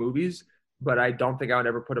favorite movies, but I don't think I would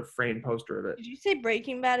ever put a framed poster of it. Did you say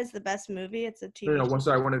Breaking Bad is the best movie? It's a TV No,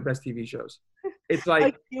 sorry, one of the best TV shows. It's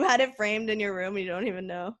like you had it framed in your room and you don't even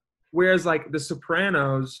know. Whereas, like, The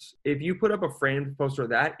Sopranos, if you put up a framed poster of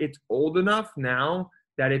that, it's old enough now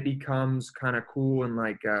that it becomes kind of cool and,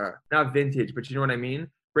 like, not vintage, but you know what I mean?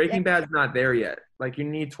 Breaking Bad's not there yet. Like, you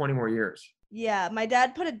need 20 more years. Yeah, my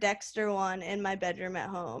dad put a Dexter one in my bedroom at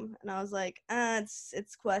home, and I was like,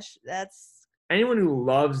 it's question. That's anyone who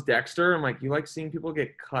loves Dexter. I'm like, you like seeing people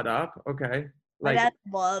get cut up? Okay, my dad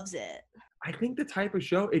loves it. I think the type of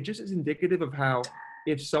show, it just is indicative of how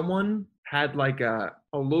if someone had like a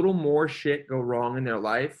little more shit go wrong in their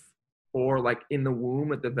life, or like in the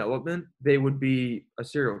womb at development, they would be a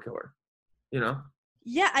serial killer. You know?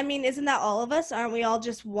 Yeah, I mean, isn't that all of us? Aren't we all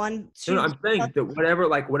just one? No, I'm saying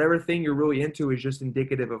that whatever thing you're really into is just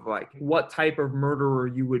indicative of like what type of murderer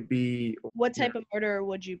you would be. What type of murderer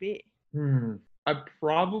would you be? I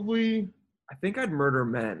think I'd murder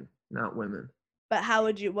men, not women. But how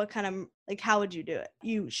would you? How would you do it?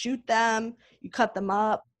 You shoot them? You cut them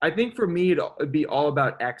up? I think for me it'd be all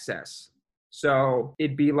about excess. So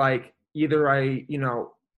it'd be like either I,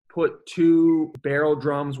 put 2 barrel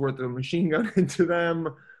drums worth of machine gun into them,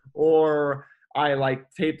 or I like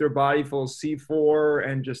tape their body full of C4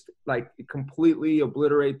 and just like completely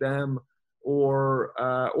obliterate them, or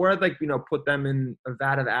I'd like, put them in a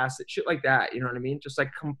vat of acid, shit like that. You know what I mean? Just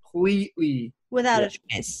like completely Without a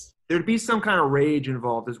choice. There'd be some kind of rage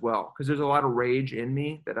involved as well, because there's a lot of rage in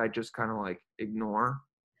me that I just kind of like ignore.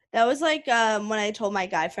 That was like when I told my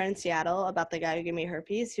guy friend in Seattle about the guy who gave me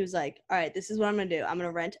herpes. He was like, all right, this is what I'm going to do. I'm going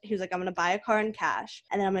to rent. He was like, I'm going to buy a car in cash,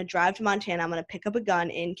 and then I'm going to drive to Montana. I'm going to pick up a gun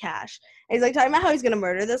in cash. And he's like talking about how he's going to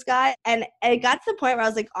murder this guy. And it got to the point where I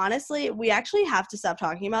was like, honestly, we actually have to stop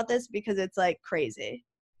talking about this because it's like crazy.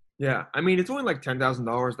 Yeah. I mean, it's only like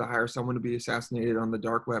 $10,000 to hire someone to be assassinated on the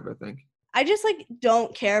dark web, I think. I just like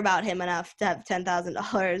don't care about him enough to have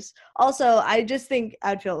 $10,000. Also, I just think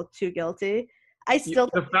I'd feel too guilty.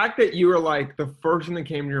 The fact that you were like, the first thing that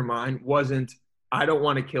came to your mind wasn't, I don't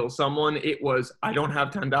want to kill someone. It was, I don't have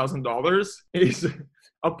 $10,000 is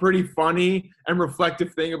a pretty funny and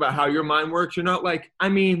reflective thing about how your mind works. You're not like, I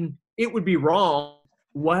mean, it would be wrong.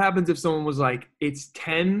 What happens if someone was like, it's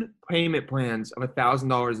 10 payment plans of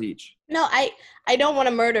 $1,000 each? No, I don't want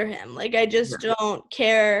to murder him. Like, I just don't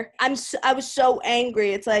care. I was so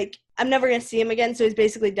angry. It's like, I'm never going to see him again. So he's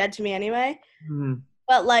basically dead to me anyway. Mm-hmm.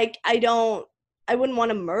 But like, I wouldn't want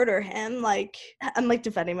to murder him. Like, I'm like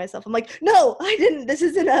defending myself. I'm like, no, I didn't. This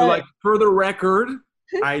isn't a. So like, for the record,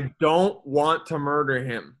 I don't want to murder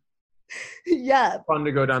him. Yeah. It's fun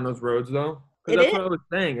to go down those roads though. Because that's what I was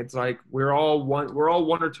saying. It's like we're all one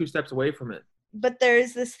or two steps away from it. But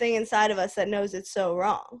there's this thing inside of us that knows it's so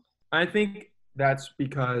wrong. I think that's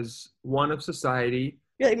because one of society.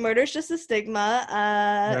 You're like, murder's just a stigma.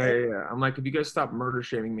 Yeah. I'm like, if you guys stop murder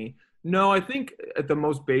shaming me. No, I think at the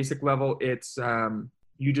most basic level, it's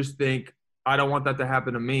you just think, I don't want that to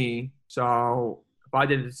happen to me. So if I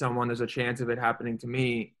did it to someone, there's a chance of it happening to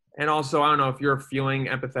me. And also, I don't know, if you're a feeling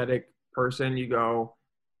empathetic person, you go,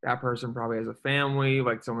 that person probably has a family,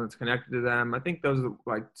 like someone that's connected to them. I think those are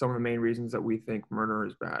like some of the main reasons that we think murder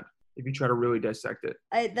is bad, if you try to really dissect it.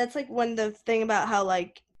 That's like the thing about how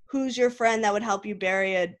like, who's your friend that would help you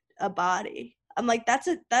bury a body? I'm like, that's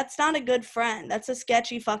not a good friend. That's a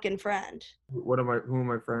sketchy fucking friend. Who are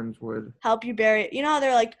my friends would help you bury it? You know how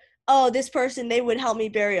they're like, oh, this person, they would help me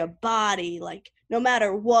bury a body. Like, no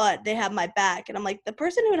matter what, they have my back. And I'm like, the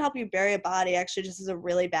person who would help you bury a body actually just has a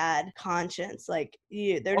really bad conscience. Like,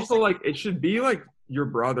 they're also just like it should be like your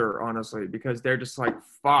brother, honestly, because they're just like,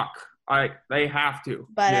 fuck, they have to.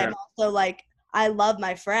 But yeah. I'm also like, I love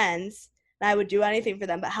my friends. And I would do anything for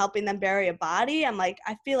them, but helping them bury a body, I'm like,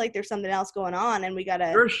 I feel like there's something else going on, and we gotta.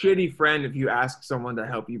 You're a shitty friend if you ask someone to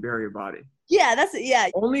help you bury a body. Yeah, yeah.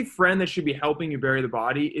 Only friend that should be helping you bury the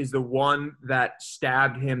body is the one that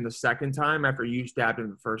stabbed him the second time after you stabbed him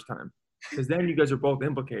the first time, because then you guys are both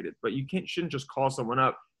implicated. But you shouldn't just call someone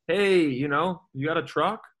up. Hey, you got a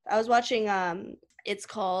truck? I was watching. It's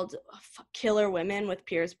called Killer Women with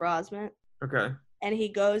Pierce Brosnan. Okay. And he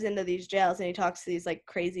goes into these jails and he talks to these like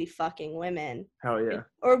crazy fucking women. Hell yeah.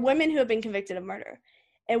 Or women who have been convicted of murder.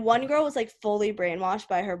 And one girl was like fully brainwashed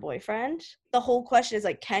by her boyfriend. The whole question is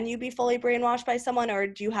like, can you be fully brainwashed by someone, or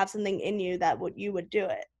do you have something in you that you would do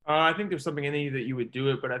it? I think there's something in you that you would do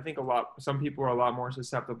it, but I think some people are a lot more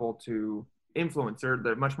susceptible to influence.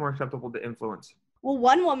 They're much more susceptible to influence. Well,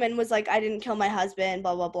 one woman was like, I didn't kill my husband,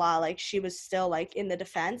 blah, blah, blah. Like, she was still, like, in the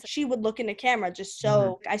defense. She would look in the camera just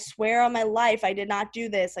so, I swear on my life, I did not do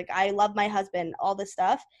this. Like, I love my husband, all this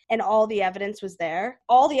stuff. And all the evidence was there.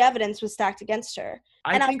 All the evidence was stacked against her.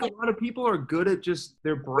 I think a lot of people are good at just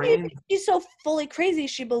their brain. She's so fully crazy,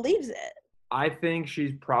 she believes it. I think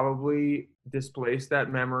she's probably displaced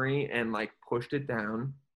that memory and, like, pushed it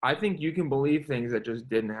down. I think you can believe things that just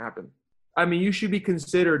didn't happen. I mean, you should be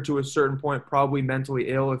considered to a certain point probably mentally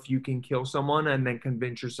ill if you can kill someone and then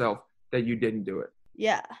convince yourself that you didn't do it.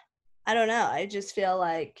 Yeah. I don't know. I just feel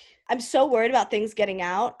like I'm so worried about things getting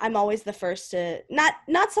out. I'm always the first to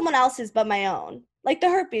not someone else's, but my own. Like the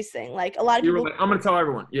herpes thing. Like a lot of people. Like, I'm going to tell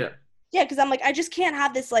everyone. Yeah. Yeah, because I'm like, I just can't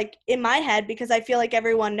have this like in my head because I feel like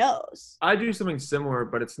everyone knows. I do something similar,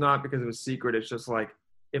 but it's not because of a secret. It's just like,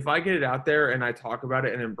 if I get it out there and I talk about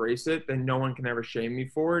it and embrace it, then no one can ever shame me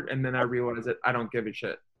for it. And then I realize that I don't give a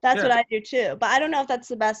shit. That's what I do too. But I don't know if that's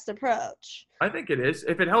the best approach. I think it is.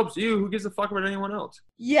 If it helps you, who gives a fuck about anyone else?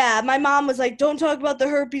 Yeah, my mom was like, don't talk about the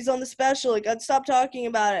herpes on the special. Like, I'd stop talking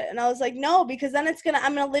about it. And I was like, no, because then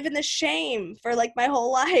I'm going to live in this shame for like my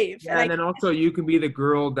whole life. Yeah, and then also you can be the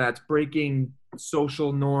girl that's breaking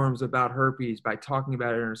social norms about herpes by talking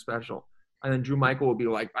about it in a special. And then Drew Michael will be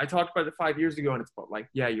like, I talked about it 5 years ago, and it's like,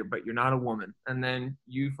 yeah, but you're not a woman. And then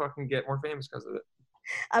you fucking get more famous because of it.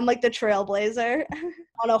 I'm like the trailblazer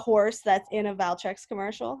on a horse that's in a Valtrex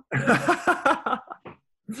commercial.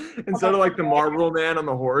 Instead of like the Marlboro man on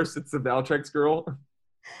the horse, it's the Valtrex girl.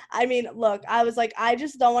 I mean, look, I was like, I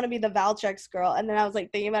just don't want to be the Valtrex girl. And then I was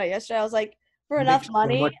like thinking about it yesterday. I was like, for enough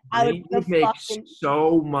money, I would You'd make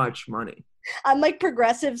so much money. I'm like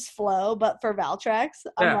Progressive's Flow, but for Valtrex.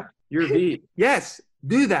 Yeah, you're V. Yes,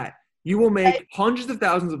 do that. You will make hundreds of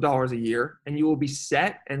thousands of dollars a year, and you will be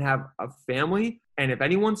set and have a family. And if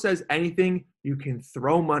anyone says anything, you can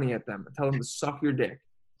throw money at them and tell them to suck your dick.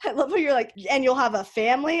 I love how you're like, and you'll have a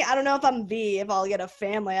family. I don't know if I'm V, if I'll get a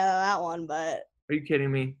family out of that one, but. Are you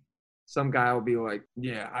kidding me? Some guy will be like,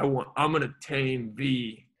 yeah, I'm going to tame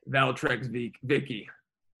V, Valtrex Vicky.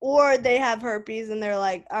 Or they have herpes and they're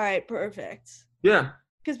like, all right, perfect. Yeah.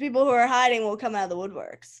 Because people who are hiding will come out of the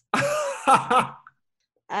woodworks.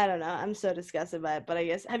 I don't know. I'm so disgusted by it, but I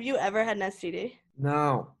guess. Have you ever had an STD?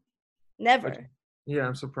 No. Never. Yeah,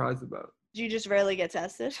 I'm surprised about it. Do you just rarely get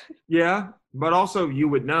tested? Yeah, but also you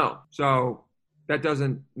would know. So that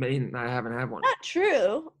doesn't mean I haven't had one. Not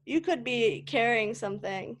true. You could be carrying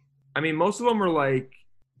something. I mean, most of them are like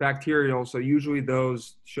bacterial, so usually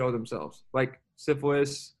those show themselves. Like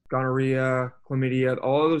syphilis, gonorrhea, chlamydia,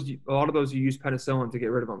 a lot of those you use penicillin to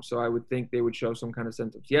get rid of them. So I would think they would show some kind of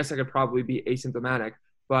symptoms. Yes, I could probably be asymptomatic,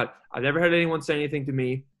 but I've never had anyone say anything to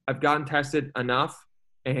me. I've gotten tested enough,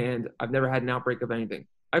 and I've never had an outbreak of anything.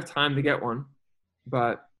 I have time to get one,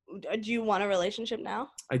 but. Do you want a relationship now?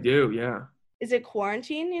 I do, yeah. Is it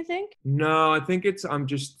quarantine, you think? No, I think I'm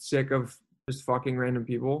just sick of just fucking random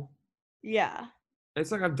people. Yeah.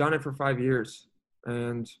 It's like I've done it for 5 years,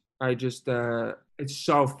 and I just it's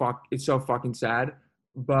so fucking sad.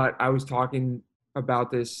 But I was talking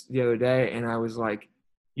about this the other day, and I was like,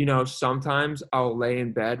 sometimes I'll lay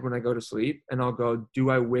in bed when I go to sleep, and I'll go, do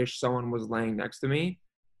I wish someone was laying next to me?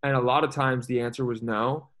 And a lot of times the answer was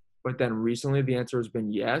no, but then recently the answer has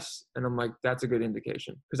been yes, and I'm like, that's a good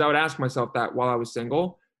indication, because I would ask myself that while I was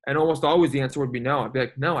single, and almost always the answer would be no. I'd be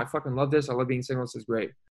like, no, I fucking love this. I love being single. This is great.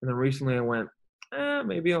 And then recently I went,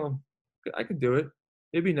 maybe I could do it.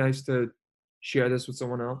 It'd be nice to share this with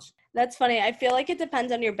someone else. That's funny. I feel like it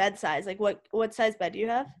depends on your bed size. Like what size bed do you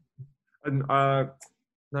have? Not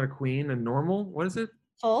a queen, a normal. What is it?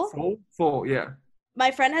 Full, yeah. My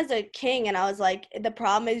friend has a king, and I was like, the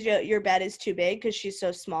problem is your bed is too big because she's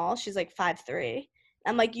so small. She's like 5'3".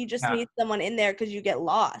 I'm like, you just need someone in there because you get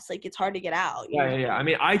lost. Like, it's hard to get out. Yeah. I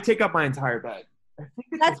mean, I take up my entire bed.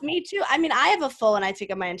 That's me too. I mean, I have a full and I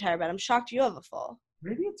take up my entire bed. I'm shocked you have a full.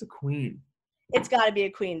 Maybe it's a queen. It's got to be a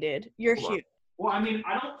queen, dude. You're huge. Well, I mean,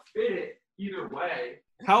 I don't fit it either way.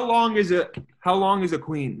 How long is a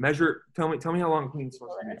queen? Measure. Tell me how long a queen's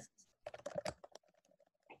supposed to be.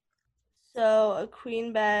 So a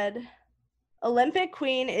queen bed, Olympic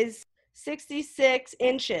queen is 66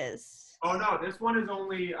 inches. Oh no, this one is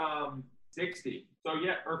only 60. So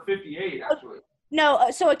yeah, or 58 actually. No,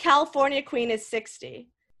 so a California queen is 60.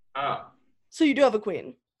 Oh. So you do have a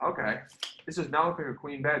queen. Okay. This does not look like a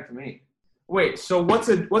queen bed to me. Wait, so what's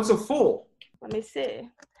a full? Let me see.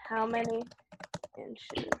 How many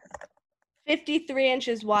inches? 53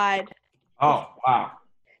 inches wide. Oh, wow.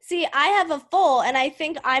 See, I have a full, and I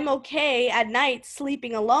think I'm okay at night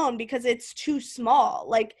sleeping alone because it's too small.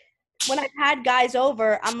 Like, when I've had guys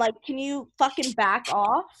over, I'm like, can you fucking back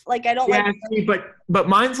off? Like, I don't like. See, but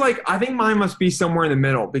mine's like, I think mine must be somewhere in the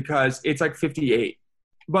middle because it's like 58.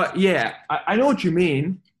 But yeah, I know what you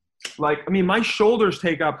mean. Like, I mean, my shoulders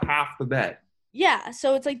take up half the bed. Yeah,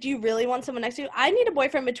 so it's like, do you really want someone next to you? I need a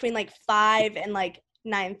boyfriend between like 5 and like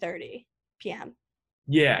 9:30 p.m.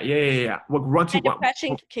 Yeah. Well,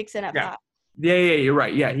 depression kicks in at 5. Yeah, you're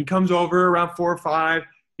right. Yeah, he comes over around 4 or 5.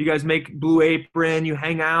 You guys make Blue Apron. You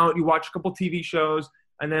hang out. You watch a couple TV shows,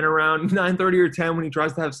 and then around 9:30 or 10, when he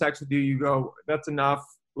tries to have sex with you, you go, "That's enough.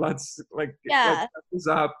 Let's set this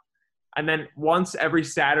up." And then once every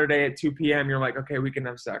Saturday at 2 p.m., you're like, "Okay, we can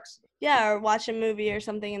have sex." Yeah, or watch a movie or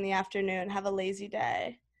something in the afternoon. Have a lazy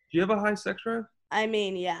day. Do you have a high sex drive? I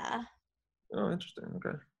mean, yeah. Oh, interesting.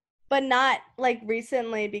 Okay. But not like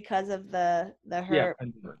recently because of the herp.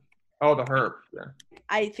 Yeah. Oh, the herp. Yeah.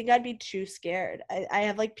 I think I'd be too scared. I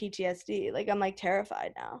have like PTSD. Like, I'm like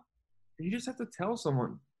terrified now. You just have to tell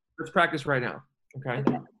someone. Let's practice right now. Okay.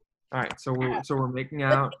 All right. So we're making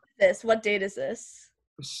out. What date is this?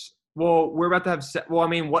 Well, we're about to have sex. Well, I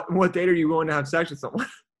mean, what date are you going to have sex with someone?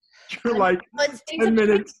 You're like 10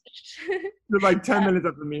 minutes. You're like 10 minutes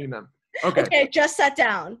after meeting them. Okay. Okay, just sat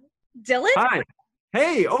down. Dylan? Hi.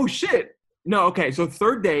 Hey, oh shit. No, okay, so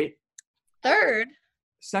third date. Third?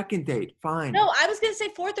 Second date, fine. No, I was going to say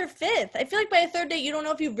 4th or 5th. I feel like by a third date, you don't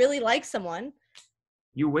know if you really like someone.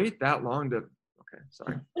 You wait that long to, okay,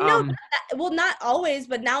 sorry. No, well, not always,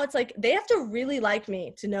 but now it's like, they have to really like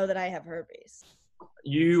me to know that I have herpes.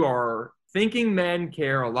 You are thinking men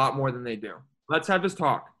care a lot more than they do. Let's have this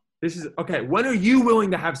talk. This is okay. When are you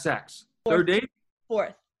willing to have sex? Third date?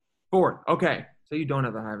 Fourth. Okay. So you don't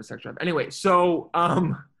have a sex drive. Anyway, so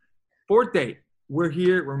fourth date. We're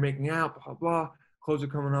here. We're making out. Blah blah. Clothes are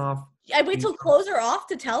coming off. I wait till clothes are off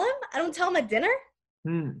to tell him. I don't tell him at dinner.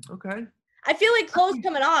 Okay. I feel like clothes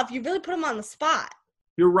coming off, you really put him on the spot.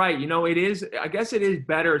 You're right. You know, it is. I guess it is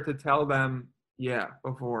better to tell them. Yeah,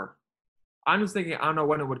 before. I'm just thinking. I don't know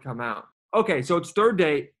when it would come out. Okay, so it's third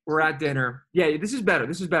date. We're at dinner. Yeah, this is better.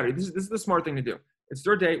 This is the smart thing to do. It's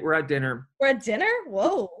third date. We're at dinner. We're at dinner?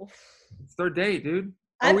 Whoa. It's third date, dude.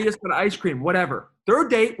 Oh, we just got ice cream. Whatever. Third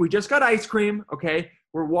date. We just got ice cream. Okay.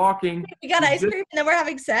 We're walking. We got ice cream and then we're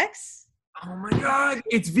having sex? Oh, my God.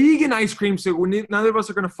 It's vegan ice cream, so neither of us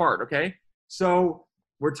are going to fart, okay? So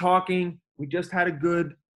we're talking. We just had a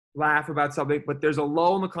good laugh about something, but there's a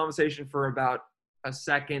lull in the conversation for about a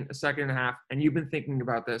second and a half, and you've been thinking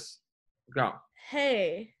about this. Go.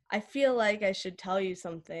 Hey, I feel like I should tell you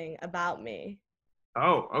something about me.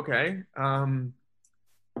 Oh, okay.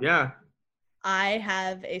 Yeah. I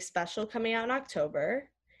have a special coming out in October,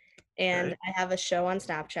 and Okay. I have a show on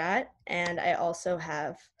Snapchat, and I also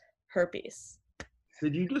have herpes.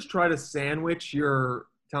 Did you just try to sandwich your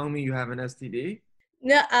telling me you have an STD?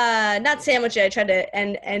 No, not sandwich it. I tried to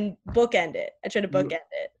and bookend it. I tried to bookend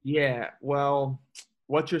it. Yeah. Well,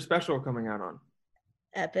 what's your special coming out on?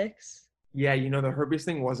 Epics. Yeah, you know, the herpes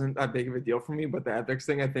thing wasn't that big of a deal for me, but the ethics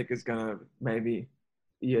thing I think is gonna maybe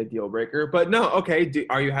be a deal breaker. But no, okay.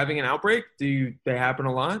 Are you having an outbreak? They happen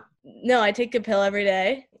a lot? No, I take a pill every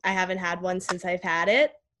day. I haven't had one since I've had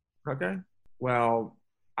it. Okay. Well,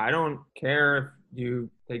 I don't care if you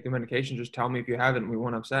take the medication. Just tell me if you haven't and we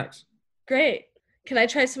won't have sex. Great. Can I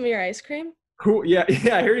try some of your ice cream? Cool. Yeah,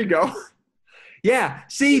 here you go. Yeah.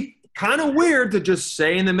 See, kind of weird to just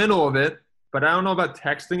say in the middle of it, but I don't know about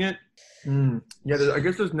texting it. Yeah, I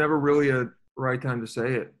guess there's never really a right time to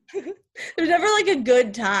say it. There's never like a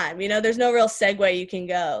good time, you know, there's no real segue you can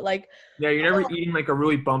go. Like, Yeah, you're never eating like a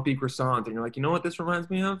really bumpy croissant and you're like, you know what this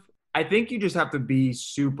reminds me of? I think you just have to be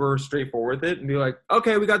super straightforward with it and be like,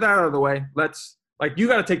 okay, we got that out of the way. You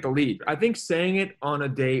got to take the lead. I think saying it on a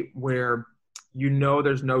date where you know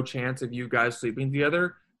there's no chance of you guys sleeping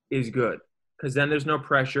together is good. Because then there's no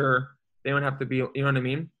pressure. They don't have to be, you know what I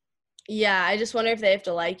mean? yeah, I just wonder if they have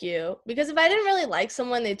to like you. Because if I didn't really like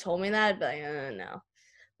someone, they told me that, I'd be like, no.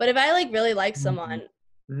 But if I like really like someone,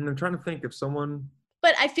 I'm trying to think if someone.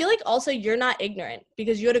 but I feel like also you're not ignorant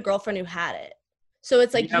because you had a girlfriend who had it. So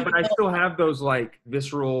it's like, Yeah, but I still have those like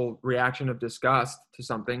visceral reaction of disgust to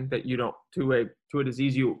something that you don't, to a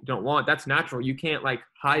disease you don't want. That's natural. You can't like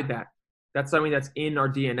hide that. That's something that's in our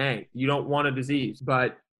DNA. You don't want a disease,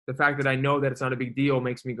 but the fact that I know that it's not a big deal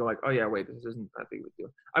makes me go like, oh yeah, wait, this isn't that big of a deal.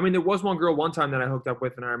 I mean, there was one girl one time that I hooked up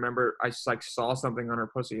with and I remember I just like saw something on her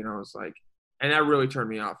pussy and I was like, and that really turned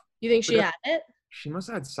me off. You think she had it? She must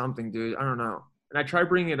have had something, dude. I don't know. And I tried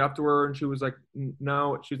bringing it up to her and she was like,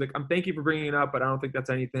 no. She was like, thank you for bringing it up, but I don't think that's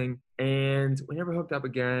anything. And we never hooked up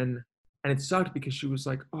again. And it sucked because she was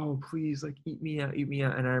like, oh, please, like, eat me out.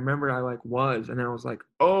 And I remember I like was, and then I was like,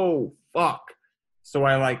 oh, fuck. So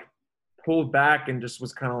I like pulled back and just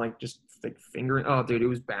was kind of like, just like fingering. Oh, dude, it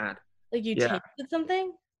was bad. Like you tasted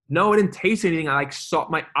something? No, I didn't taste anything. I like saw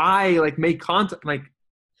my eye like made contact. Like,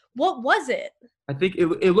 What was it? I think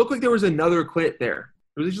it looked like there was another clit there.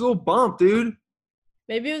 There was just a little bump, dude.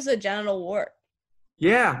 Maybe it was a genital wart.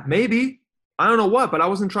 Yeah, maybe. I don't know what, but I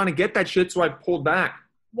wasn't trying to get that shit, so I pulled back.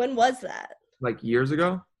 When was that? Like years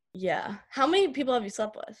ago? Yeah. How many people have you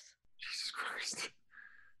slept with? Jesus Christ.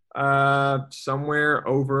 Somewhere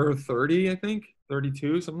over 30, I think.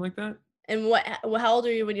 32, something like that. And how old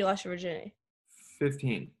are you when you lost your virginity?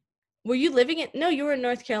 15. Were you living in, no, you were in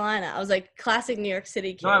North Carolina. I was like classic New York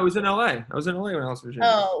City kid. No, I was in LA. I was in LA when I lost virginity.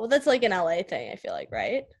 Oh, well, that's like an LA thing, I feel like,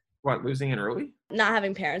 right? What, losing it early? Not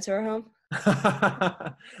having parents who are home.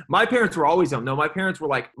 My parents were always home. No, my parents were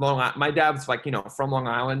like my dad's like, you know, from Long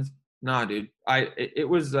Island. Nah, dude. It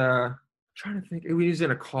was I'm trying to think. We was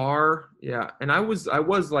in a car. Yeah. And I was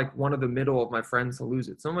like one of the middle of my friends to lose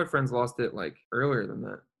it. Some of my friends lost it like earlier than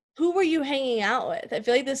that. Who were you hanging out with? I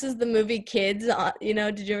feel like this is the movie Kids. You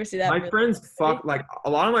know, did you ever see that? My friends like a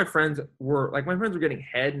lot of my friends were getting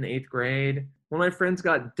head in 8th grade. One of my friends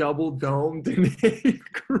got double domed in 8th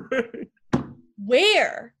grade.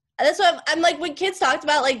 Where? That's what I'm like, when kids talked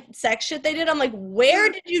about like sex shit they did, I'm like, where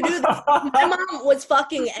did you do this? My mom was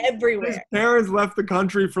fucking everywhere. His parents left the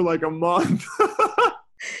country for like a month.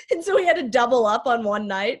 And so he had to double up on one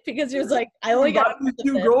night because he was like, I only got these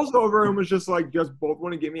two girls over and was just like, just both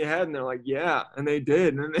want to give me a head. And they're like, yeah. And they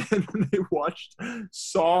did. And then they watched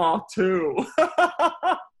Saw 2.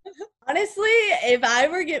 Honestly, if I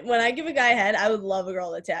ever when I give a guy a head, I would love a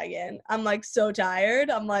girl to tag in. I'm like so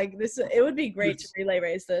tired. I'm like, it would be great to relay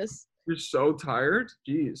race this. You're so tired?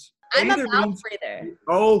 Jeez. I'm a mouth breather.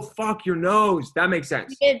 Oh, fuck your nose. That makes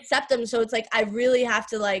sense. It's septum, so it's like I really have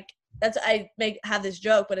to like. That's have this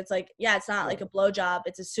joke, but it's like, yeah, it's not like a blowjob.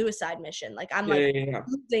 It's a suicide mission. Like I'm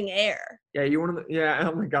losing air. Yeah, you want to. Yeah.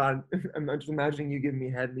 Oh my god. I'm just imagining you giving me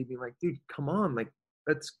a head and me being like, dude, come on, like,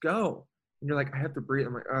 let's go. And you're like, I have to breathe.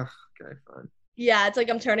 I'm like, ugh, okay, fine. Yeah, it's like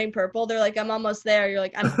I'm turning purple. They're like, I'm almost there. You're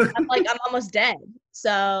like, I'm like, I'm almost dead.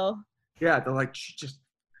 So. Yeah, they're like, she's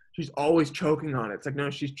always choking on it. It's like, no,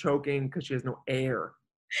 she's choking because she has no air.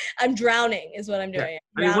 I'm drowning is what I'm doing.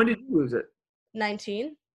 Yeah. I mean, when did you lose it?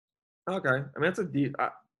 19. Okay. I mean, that's a deep.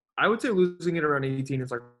 I would say losing it around 18 is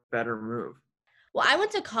like a better move. Well, I went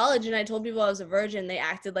to college and I told people I was a virgin. They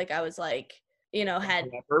acted like I was like, had.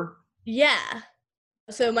 Never? Yeah.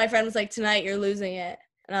 So my friend was like, tonight you're losing it.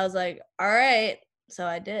 And I was like, all right. So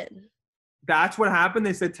I did. That's what happened?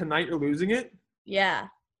 They said, tonight you're losing it? Yeah.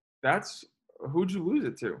 Who'd you lose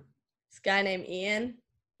it to? This guy named Ian.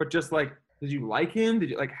 But just like, did you like him?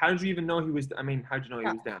 How did you even know he was, how'd you know he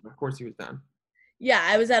was down? Of course he was down. Yeah,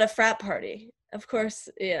 I was at a frat party. Of course,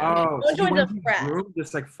 Oh, so you went to his room,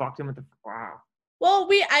 just like fucked him with the, wow. Well,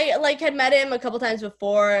 I like had met him a couple times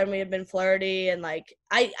before and we had been flirty and like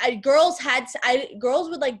girls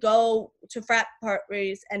would like go to frat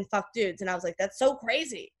parties and fuck dudes and I was like, that's so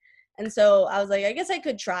crazy. And so I was like, I guess I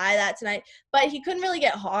could try that tonight, but he couldn't really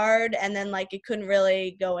get hard and then like it couldn't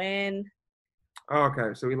really go in. Oh,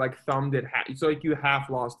 okay, so he like thumbed it, so like you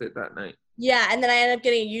half lost it that night. Yeah, and then I ended up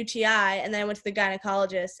getting a UTI and then I went to the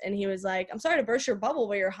gynecologist and he was like, I'm sorry to burst your bubble,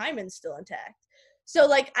 but your hymen's still intact. So,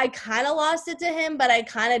 like, I kind of lost it to him, but I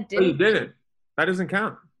kind of didn't. Oh, you didn't? That doesn't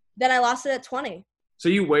count. Then I lost it at 20. So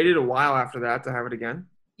you waited a while after that to have it again?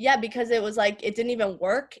 Yeah, because it was, like, it didn't even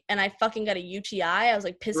work, and I fucking got a UTI. I was,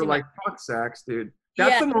 like, pissing. You were like, fuck sex, dude.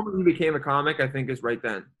 That's the moment you became a comic, I think, is right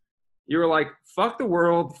then. You were like, fuck the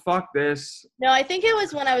world, fuck this. No, I think it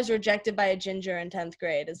was when I was rejected by a ginger in 10th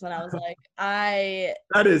grade is when I was like,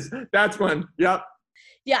 That's when, yep.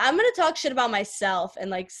 Yeah, I'm going to talk shit about myself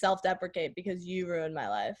and, like, self-deprecate because you ruined my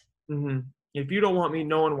life. Mm-hmm. If you don't want me,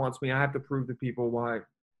 no one wants me. I have to prove to people why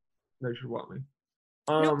they should want me.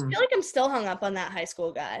 No, I feel like I'm still hung up on that high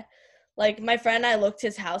school guy. Like, my friend and I looked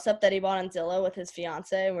his house up that he bought on Zillow with his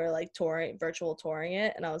fiance, and we were, like, virtual touring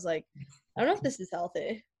it. And I was like, I don't know if this is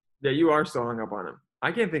healthy. Yeah, you are still hung up on him.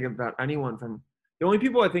 I can't think about anyone from – the only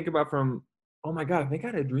people I think about from – oh, my God, I think I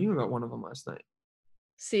had a dream about one of them last night.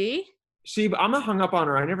 See, but I'm not hung up on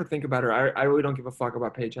her. I never think about her. I really don't give a fuck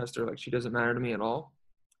about Paige Hester. Like, she doesn't matter to me at all.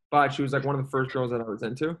 But she was, like, one of the first girls that I was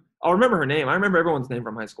into. I'll remember her name. I remember everyone's name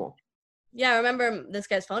from high school. Yeah, I remember this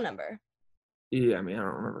guy's phone number. Yeah, I mean, I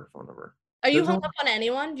don't remember her phone number. Are you hung up on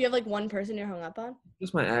anyone? Do you have, like, one person you're hung up on?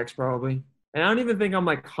 Just my ex, probably. And I don't even think I'm,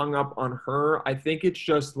 like, hung up on her. I think it's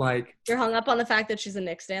just, like... You're hung up on the fact that she's a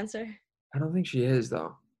Knicks dancer? I don't think she is,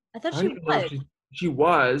 though. I thought she was. She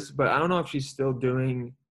was, but I don't know if she's still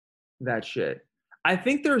doing that shit. I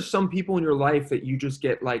think there's some people in your life that you just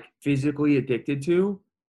get, like, physically addicted to,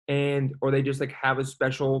 or they just, like, have a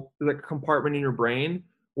special, like, compartment in your brain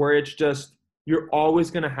where it's just, you're always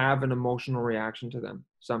going to have an emotional reaction to them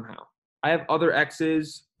somehow. I have other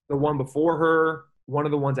exes, the one before her, one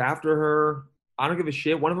of the ones after her. I don't give a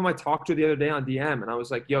shit. One of them I talked to the other day on DM, and I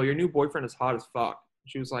was like, yo, your new boyfriend is hot as fuck.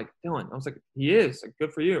 She was like, Dylan. I was like, he is. Like,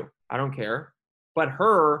 good for you. I don't care. But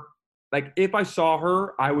her, like, if I saw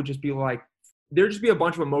her, I would just be like, there'd just be a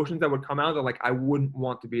bunch of emotions that would come out that, like, I wouldn't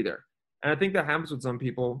want to be there. And I think that happens with some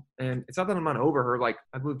people. And it's not that I'm not over her. Like,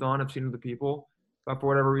 I've moved on. I've seen other people. But for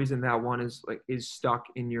whatever reason, that one is stuck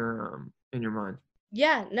in your mind.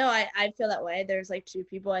 Yeah, no, I feel that way. There's, like, two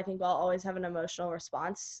people I think I'll always have an emotional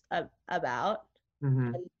response about.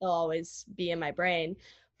 Mm-hmm. And they'll always be in my brain.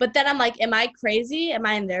 But then I'm like, am I crazy? Am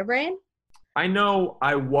I in their brain? I know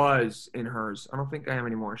I was in hers. I don't think I am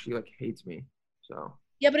anymore. She, like, hates me. So.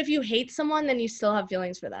 Yeah, but if you hate someone, then you still have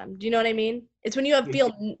feelings for them. Do you know what I mean? It's when you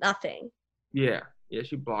feel nothing. Yeah. Yeah,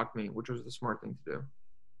 she blocked me, which was the smart thing to do.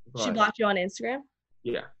 But, she blocked you on Instagram?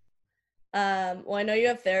 Yeah. Well, I know you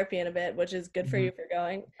have therapy in a bit, which is good for you for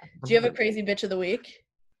going. Do you have a crazy bitch of the week?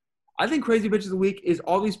 I think crazy bitch of the week is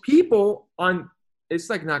all these people on – it's,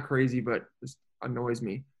 like, not crazy, but it annoys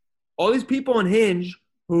me. All these people on Hinge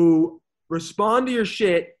who respond to your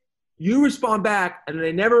shit, you respond back, and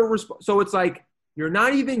they never respond. So it's like you're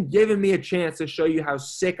not even giving me a chance to show you how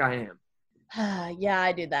sick I am. Yeah,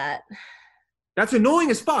 I do that. That's annoying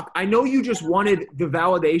as fuck. I know you just wanted the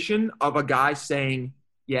validation of a guy saying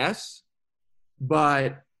yes,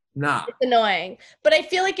 but nah. It's annoying. But I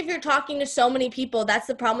feel like if you're talking to so many people, that's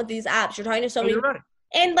the problem with these apps. You're talking to so Oh, many you're right.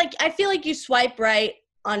 and like I feel like you swipe right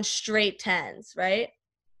on straight 10s, right?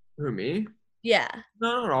 Who, me? Yeah.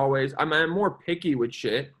 No, not always. I'm more picky with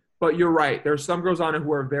shit, but you're right. There's some girls on it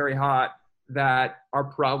who are very hot that are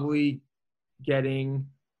probably getting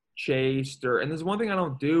chased and there's one thing I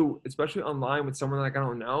don't do, especially online with someone like I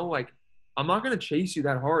don't know. Like, I'm not gonna chase you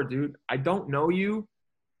that hard, dude. I don't know you,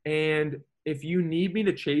 and if you need me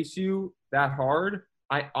to chase you that hard,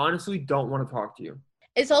 I honestly don't want to talk to you.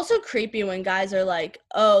 It's also creepy when guys are like,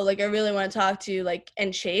 "Oh, like I really want to talk to you," like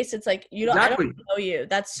and chase. It's like you don't. Exactly. I don't know you.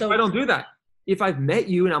 That's so. I don't do that. If I've met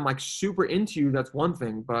you and I'm like super into you, that's one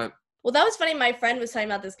thing. But well, that was funny. My friend was talking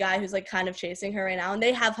about this guy who's like kind of chasing her right now, and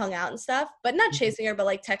they have hung out and stuff, but not chasing her, but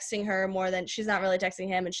like texting her more than she's not really texting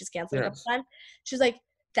him, and she's canceling all the time. She's like,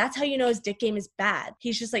 that's how you know his dick game is bad.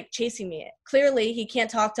 He's just like chasing me. Clearly, he can't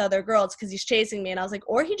talk to other girls because he's chasing me. And I was like,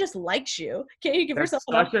 or he just likes you. Can't you give yourself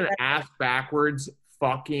such an ass backwards,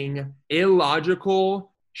 fucking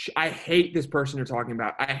illogical. I hate this person you're talking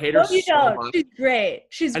about. I hate her so much. She's great.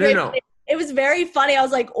 She's great. I don't know. It was very funny. I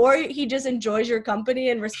was like, or he just enjoys your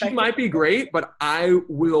company and respects. She might be great, but I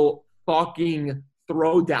will fucking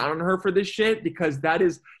throw down on her for this shit because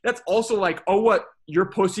that's also like, oh, what? Your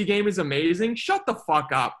pussy game is amazing. Shut the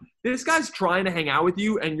fuck up. This guy's trying to hang out with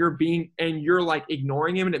you and you're like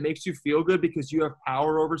ignoring him and it makes you feel good because you have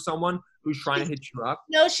power over someone who's trying to hit you up.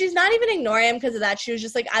 No, she's not even ignoring him because of that. She was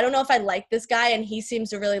just like, I don't know if I like this guy and he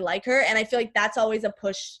seems to really like her. And I feel like that's always a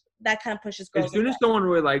push. That kind of pushes girls. As soon as someone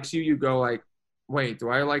really likes you, you go like, wait, do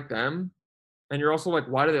I like them? And you're also like,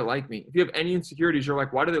 why do they like me? If you have any insecurities, you're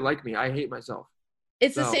like, why do they like me? I hate myself.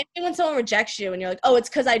 It's the same thing when someone rejects you and you're like, oh, it's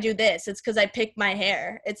because I do this. It's because I pick my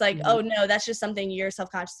hair. It's like, oh, no, that's just something you're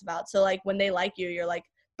self-conscious about. So, like, when they like you, you're like,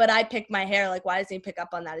 but I pick my hair. Like, why doesn't he pick up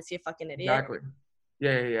on that? Is he a fucking idiot? Exactly.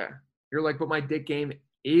 Yeah. You're like, but my dick game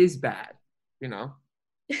is bad, you know?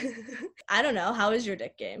 I don't know. How is your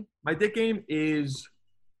dick game? My dick game is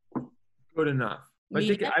good enough.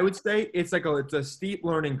 I would say it's a steep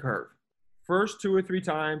learning curve. First 2 or 3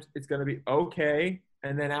 times, it's going to be okay.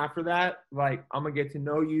 And then after that, like, I'm going to get to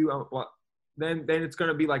know you. Then it's going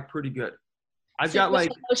to be, like, pretty good. I've got, like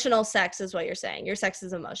 – emotional sex is what you're saying. Your sex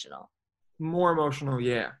is emotional. More emotional,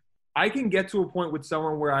 yeah. I can get to a point with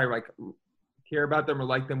someone where I, like, care about them or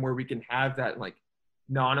like them where we can have that, like,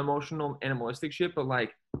 non-emotional, animalistic shit. But,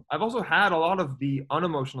 like, I've also had a lot of the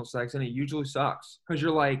unemotional sex, and it usually sucks. Because you're,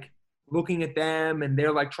 like, looking at them and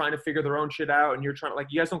they're like trying to figure their own shit out and you're trying to like,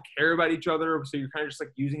 you guys don't care about each other. So you're kind of just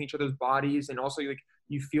like using each other's bodies. And also like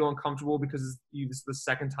you feel uncomfortable because this is the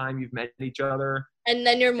second time you've met each other. And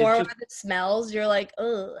then you're more with the smells. You're like,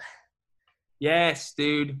 ugh. Yes,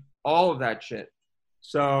 dude. All of that shit.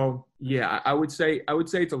 So yeah, I would say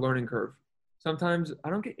it's a learning curve. Sometimes I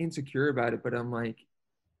don't get insecure about it, but I'm like,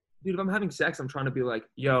 dude, if I'm having sex, I'm trying to be like,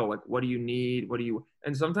 yo, like, what do you need?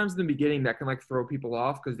 And sometimes in the beginning that can like throw people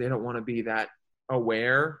off because they don't want to be that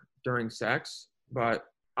aware during sex. But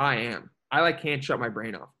I am. I like can't shut my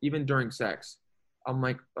brain off. Even during sex. I'm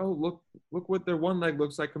like, oh, look what their one leg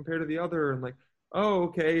looks like compared to the other. And like, oh,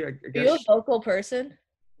 okay. I guess. Are you a vocal person?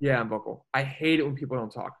 Yeah, I'm vocal. I hate it when people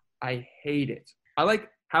don't talk. I hate it. I like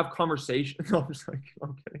have conversations. I'm just like,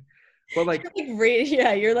 I'm kidding. But like,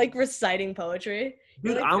 you're like reciting poetry.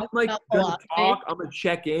 Dude, I'm like gonna talk. I'm gonna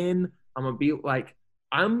check in. I'm gonna be like,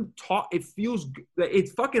 It feels.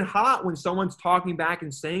 It's fucking hot when someone's talking back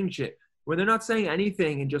and saying shit. When they're not saying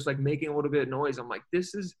anything and just like making a little bit of noise. I'm like,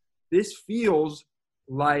 this feels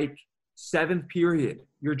like 7th period.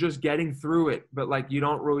 You're just getting through it, but like you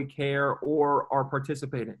don't really care or are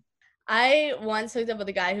participating. I once hooked up with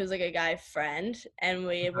a guy who's like a guy friend, and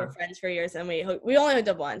we were friends for years, and we only hooked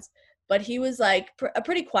up once. But he was like a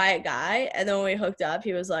pretty quiet guy, and then when we hooked up,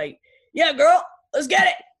 he was like, "Yeah, girl, let's get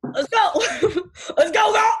it, let's go, let's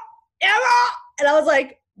go, girl, yeah, girl." And I was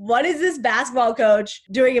like, "What is this basketball coach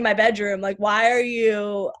doing in my bedroom? Like, why are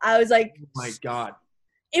you?" I was like, "Oh my God."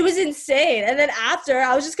 It was insane. And then after,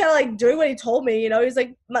 I was just kind of like doing what he told me, you know. He was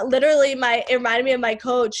like, it reminded me of my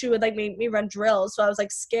coach who would like make me run drills. So I was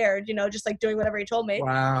like scared, you know, just like doing whatever he told me.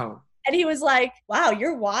 Wow. And he was like, "Wow,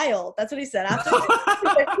 you're wild." That's what he said after. He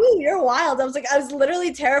was like, "Ooh, you're wild." I was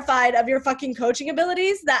literally terrified of your fucking coaching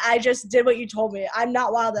abilities that I just did what you told me. I'm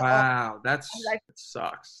not wild at all. Wow, that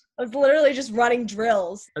sucks. I was literally just running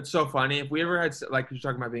drills. That's so funny. If we ever had, like you're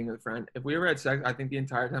talking about being with a friend, if we ever had sex, I think the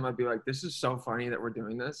entire time I'd be like, this is so funny that we're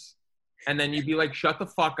doing this. And then you'd be like, shut the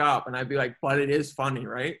fuck up. And I'd be like, but it is funny,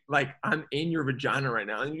 right? Like, I'm in your vagina right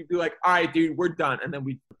now. And you'd be like, all right, dude, we're done. And then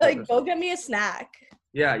like, go get me a snack.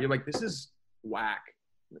 Yeah, you're like, this is whack.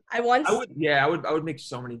 I would make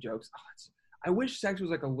so many jokes. Oh, I wish sex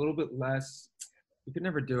was like a little bit less. You could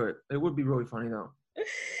never do it. It would be really funny though.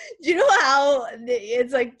 Do you know how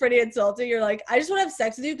it's like pretty insulting? You're like, I just want to have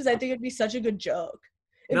sex with you because I think it'd be such a good joke.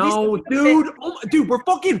 No, dude. Dude, we're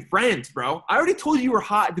fucking friends, bro. I already told you were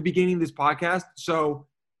hot at the beginning of this podcast, so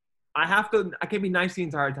I can't be nice the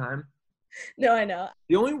entire time. No, I know.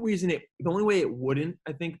 The only way it wouldn't,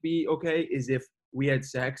 I think, be okay is if we had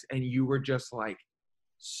sex and you were just like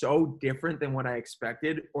so different than what I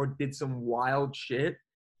expected or did some wild shit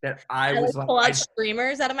that I was like, pull out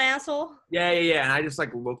streamers out of my asshole. Yeah. And I just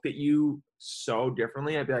like looked at you so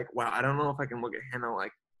differently. I'd be like, wow, I don't know if I can look at Hannah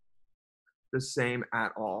like the same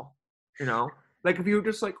at all, you know? Like if you were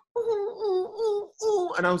just like,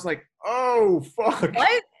 ooh, and I was like, oh, fuck.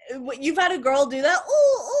 What? You've had a girl do that?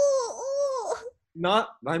 Ooh. Not,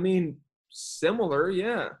 I mean, similar,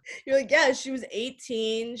 yeah. You're like, yeah, she was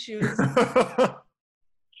 18. She was a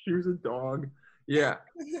dog. Yeah.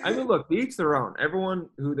 I mean, look, each their own. Everyone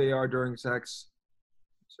who they are during sex,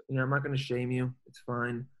 you know, I'm not going to shame you. It's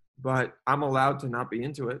fine. But I'm allowed to not be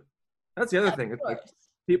into it. That's the other thing. It's like,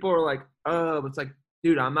 people are like, oh, it's like,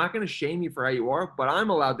 dude, I'm not going to shame you for how you are, but I'm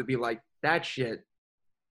allowed to be like, that shit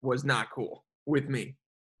was not cool with me.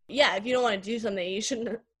 Yeah, if you don't want to do something, you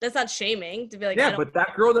shouldn't. That's not shaming to be like, yeah, but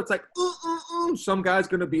that girl that's like, some guy's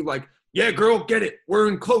going to be like, yeah, girl, get it. We're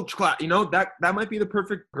in coach class. You know, that might be the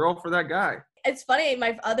perfect girl for that guy. It's funny.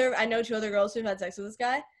 I know 2 other girls who've had sex with this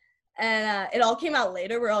guy. And it all came out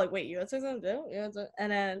later. We're all like, wait, you had sex with him too? Yeah.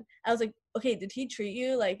 And then I was like, okay, did he treat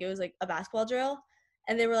you like it was like a basketball drill?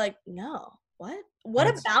 And they were like, no.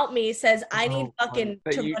 What about me says I need fucking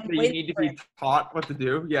you need to be taught what to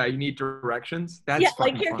do? Yeah, you need directions? That's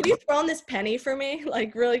like, here, can you throw on this penny for me?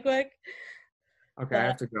 Like, really quick? Okay, I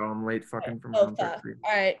have to go. I'm late fucking from home. All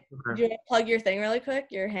right. Okay. Do you want to plug your thing really quick?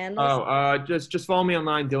 Your handles? Just follow me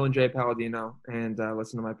online, Dylan J. Palladino, and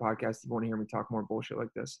listen to my podcast if you want to hear me talk more bullshit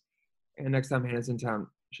like this. And next time Hannah's in town,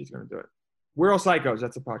 she's going to do it. We're All Psychos.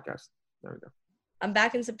 That's a podcast. There we go. I'm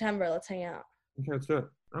back in September. Let's hang out. Okay, let's do it.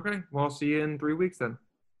 Okay, well, I'll see you in 3 weeks then.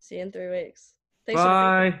 See you in 3 weeks. Thanks.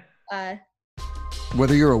 Bye. Bye.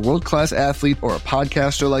 Whether you're a world-class athlete or a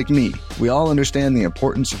podcaster like me, we all understand the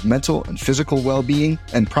importance of mental and physical well-being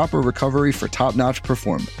and proper recovery for top-notch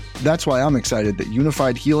performance. That's why I'm excited that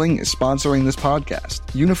Unified Healing is sponsoring this podcast.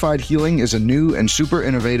 Unified Healing is a new and super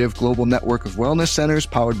innovative global network of wellness centers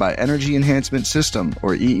powered by Energy Enhancement System,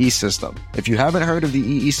 or EE System. If you haven't heard of the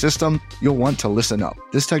EE System, you'll want to listen up.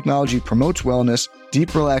 This technology promotes wellness,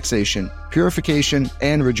 deep relaxation, purification,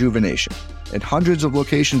 and rejuvenation. At hundreds of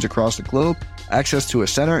locations across the globe, access to a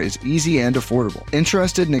center is easy and affordable.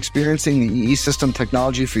 Interested in experiencing the EE System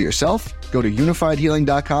technology for yourself? Go to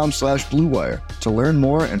unifiedhealing.com/bluewire to learn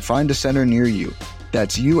more and find a center near you.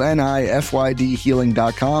 That's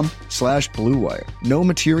unifydhealing.com/bluewire. No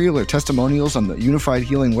material or testimonials on the Unified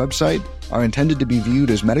Healing website are intended to be viewed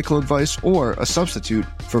as medical advice or a substitute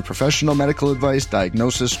for professional medical advice,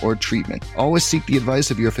 diagnosis, or treatment. Always seek the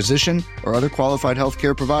advice of your physician or other qualified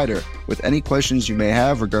healthcare provider with any questions you may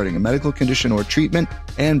have regarding a medical condition or treatment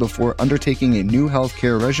and before undertaking a new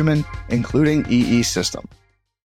healthcare regimen, including EE System.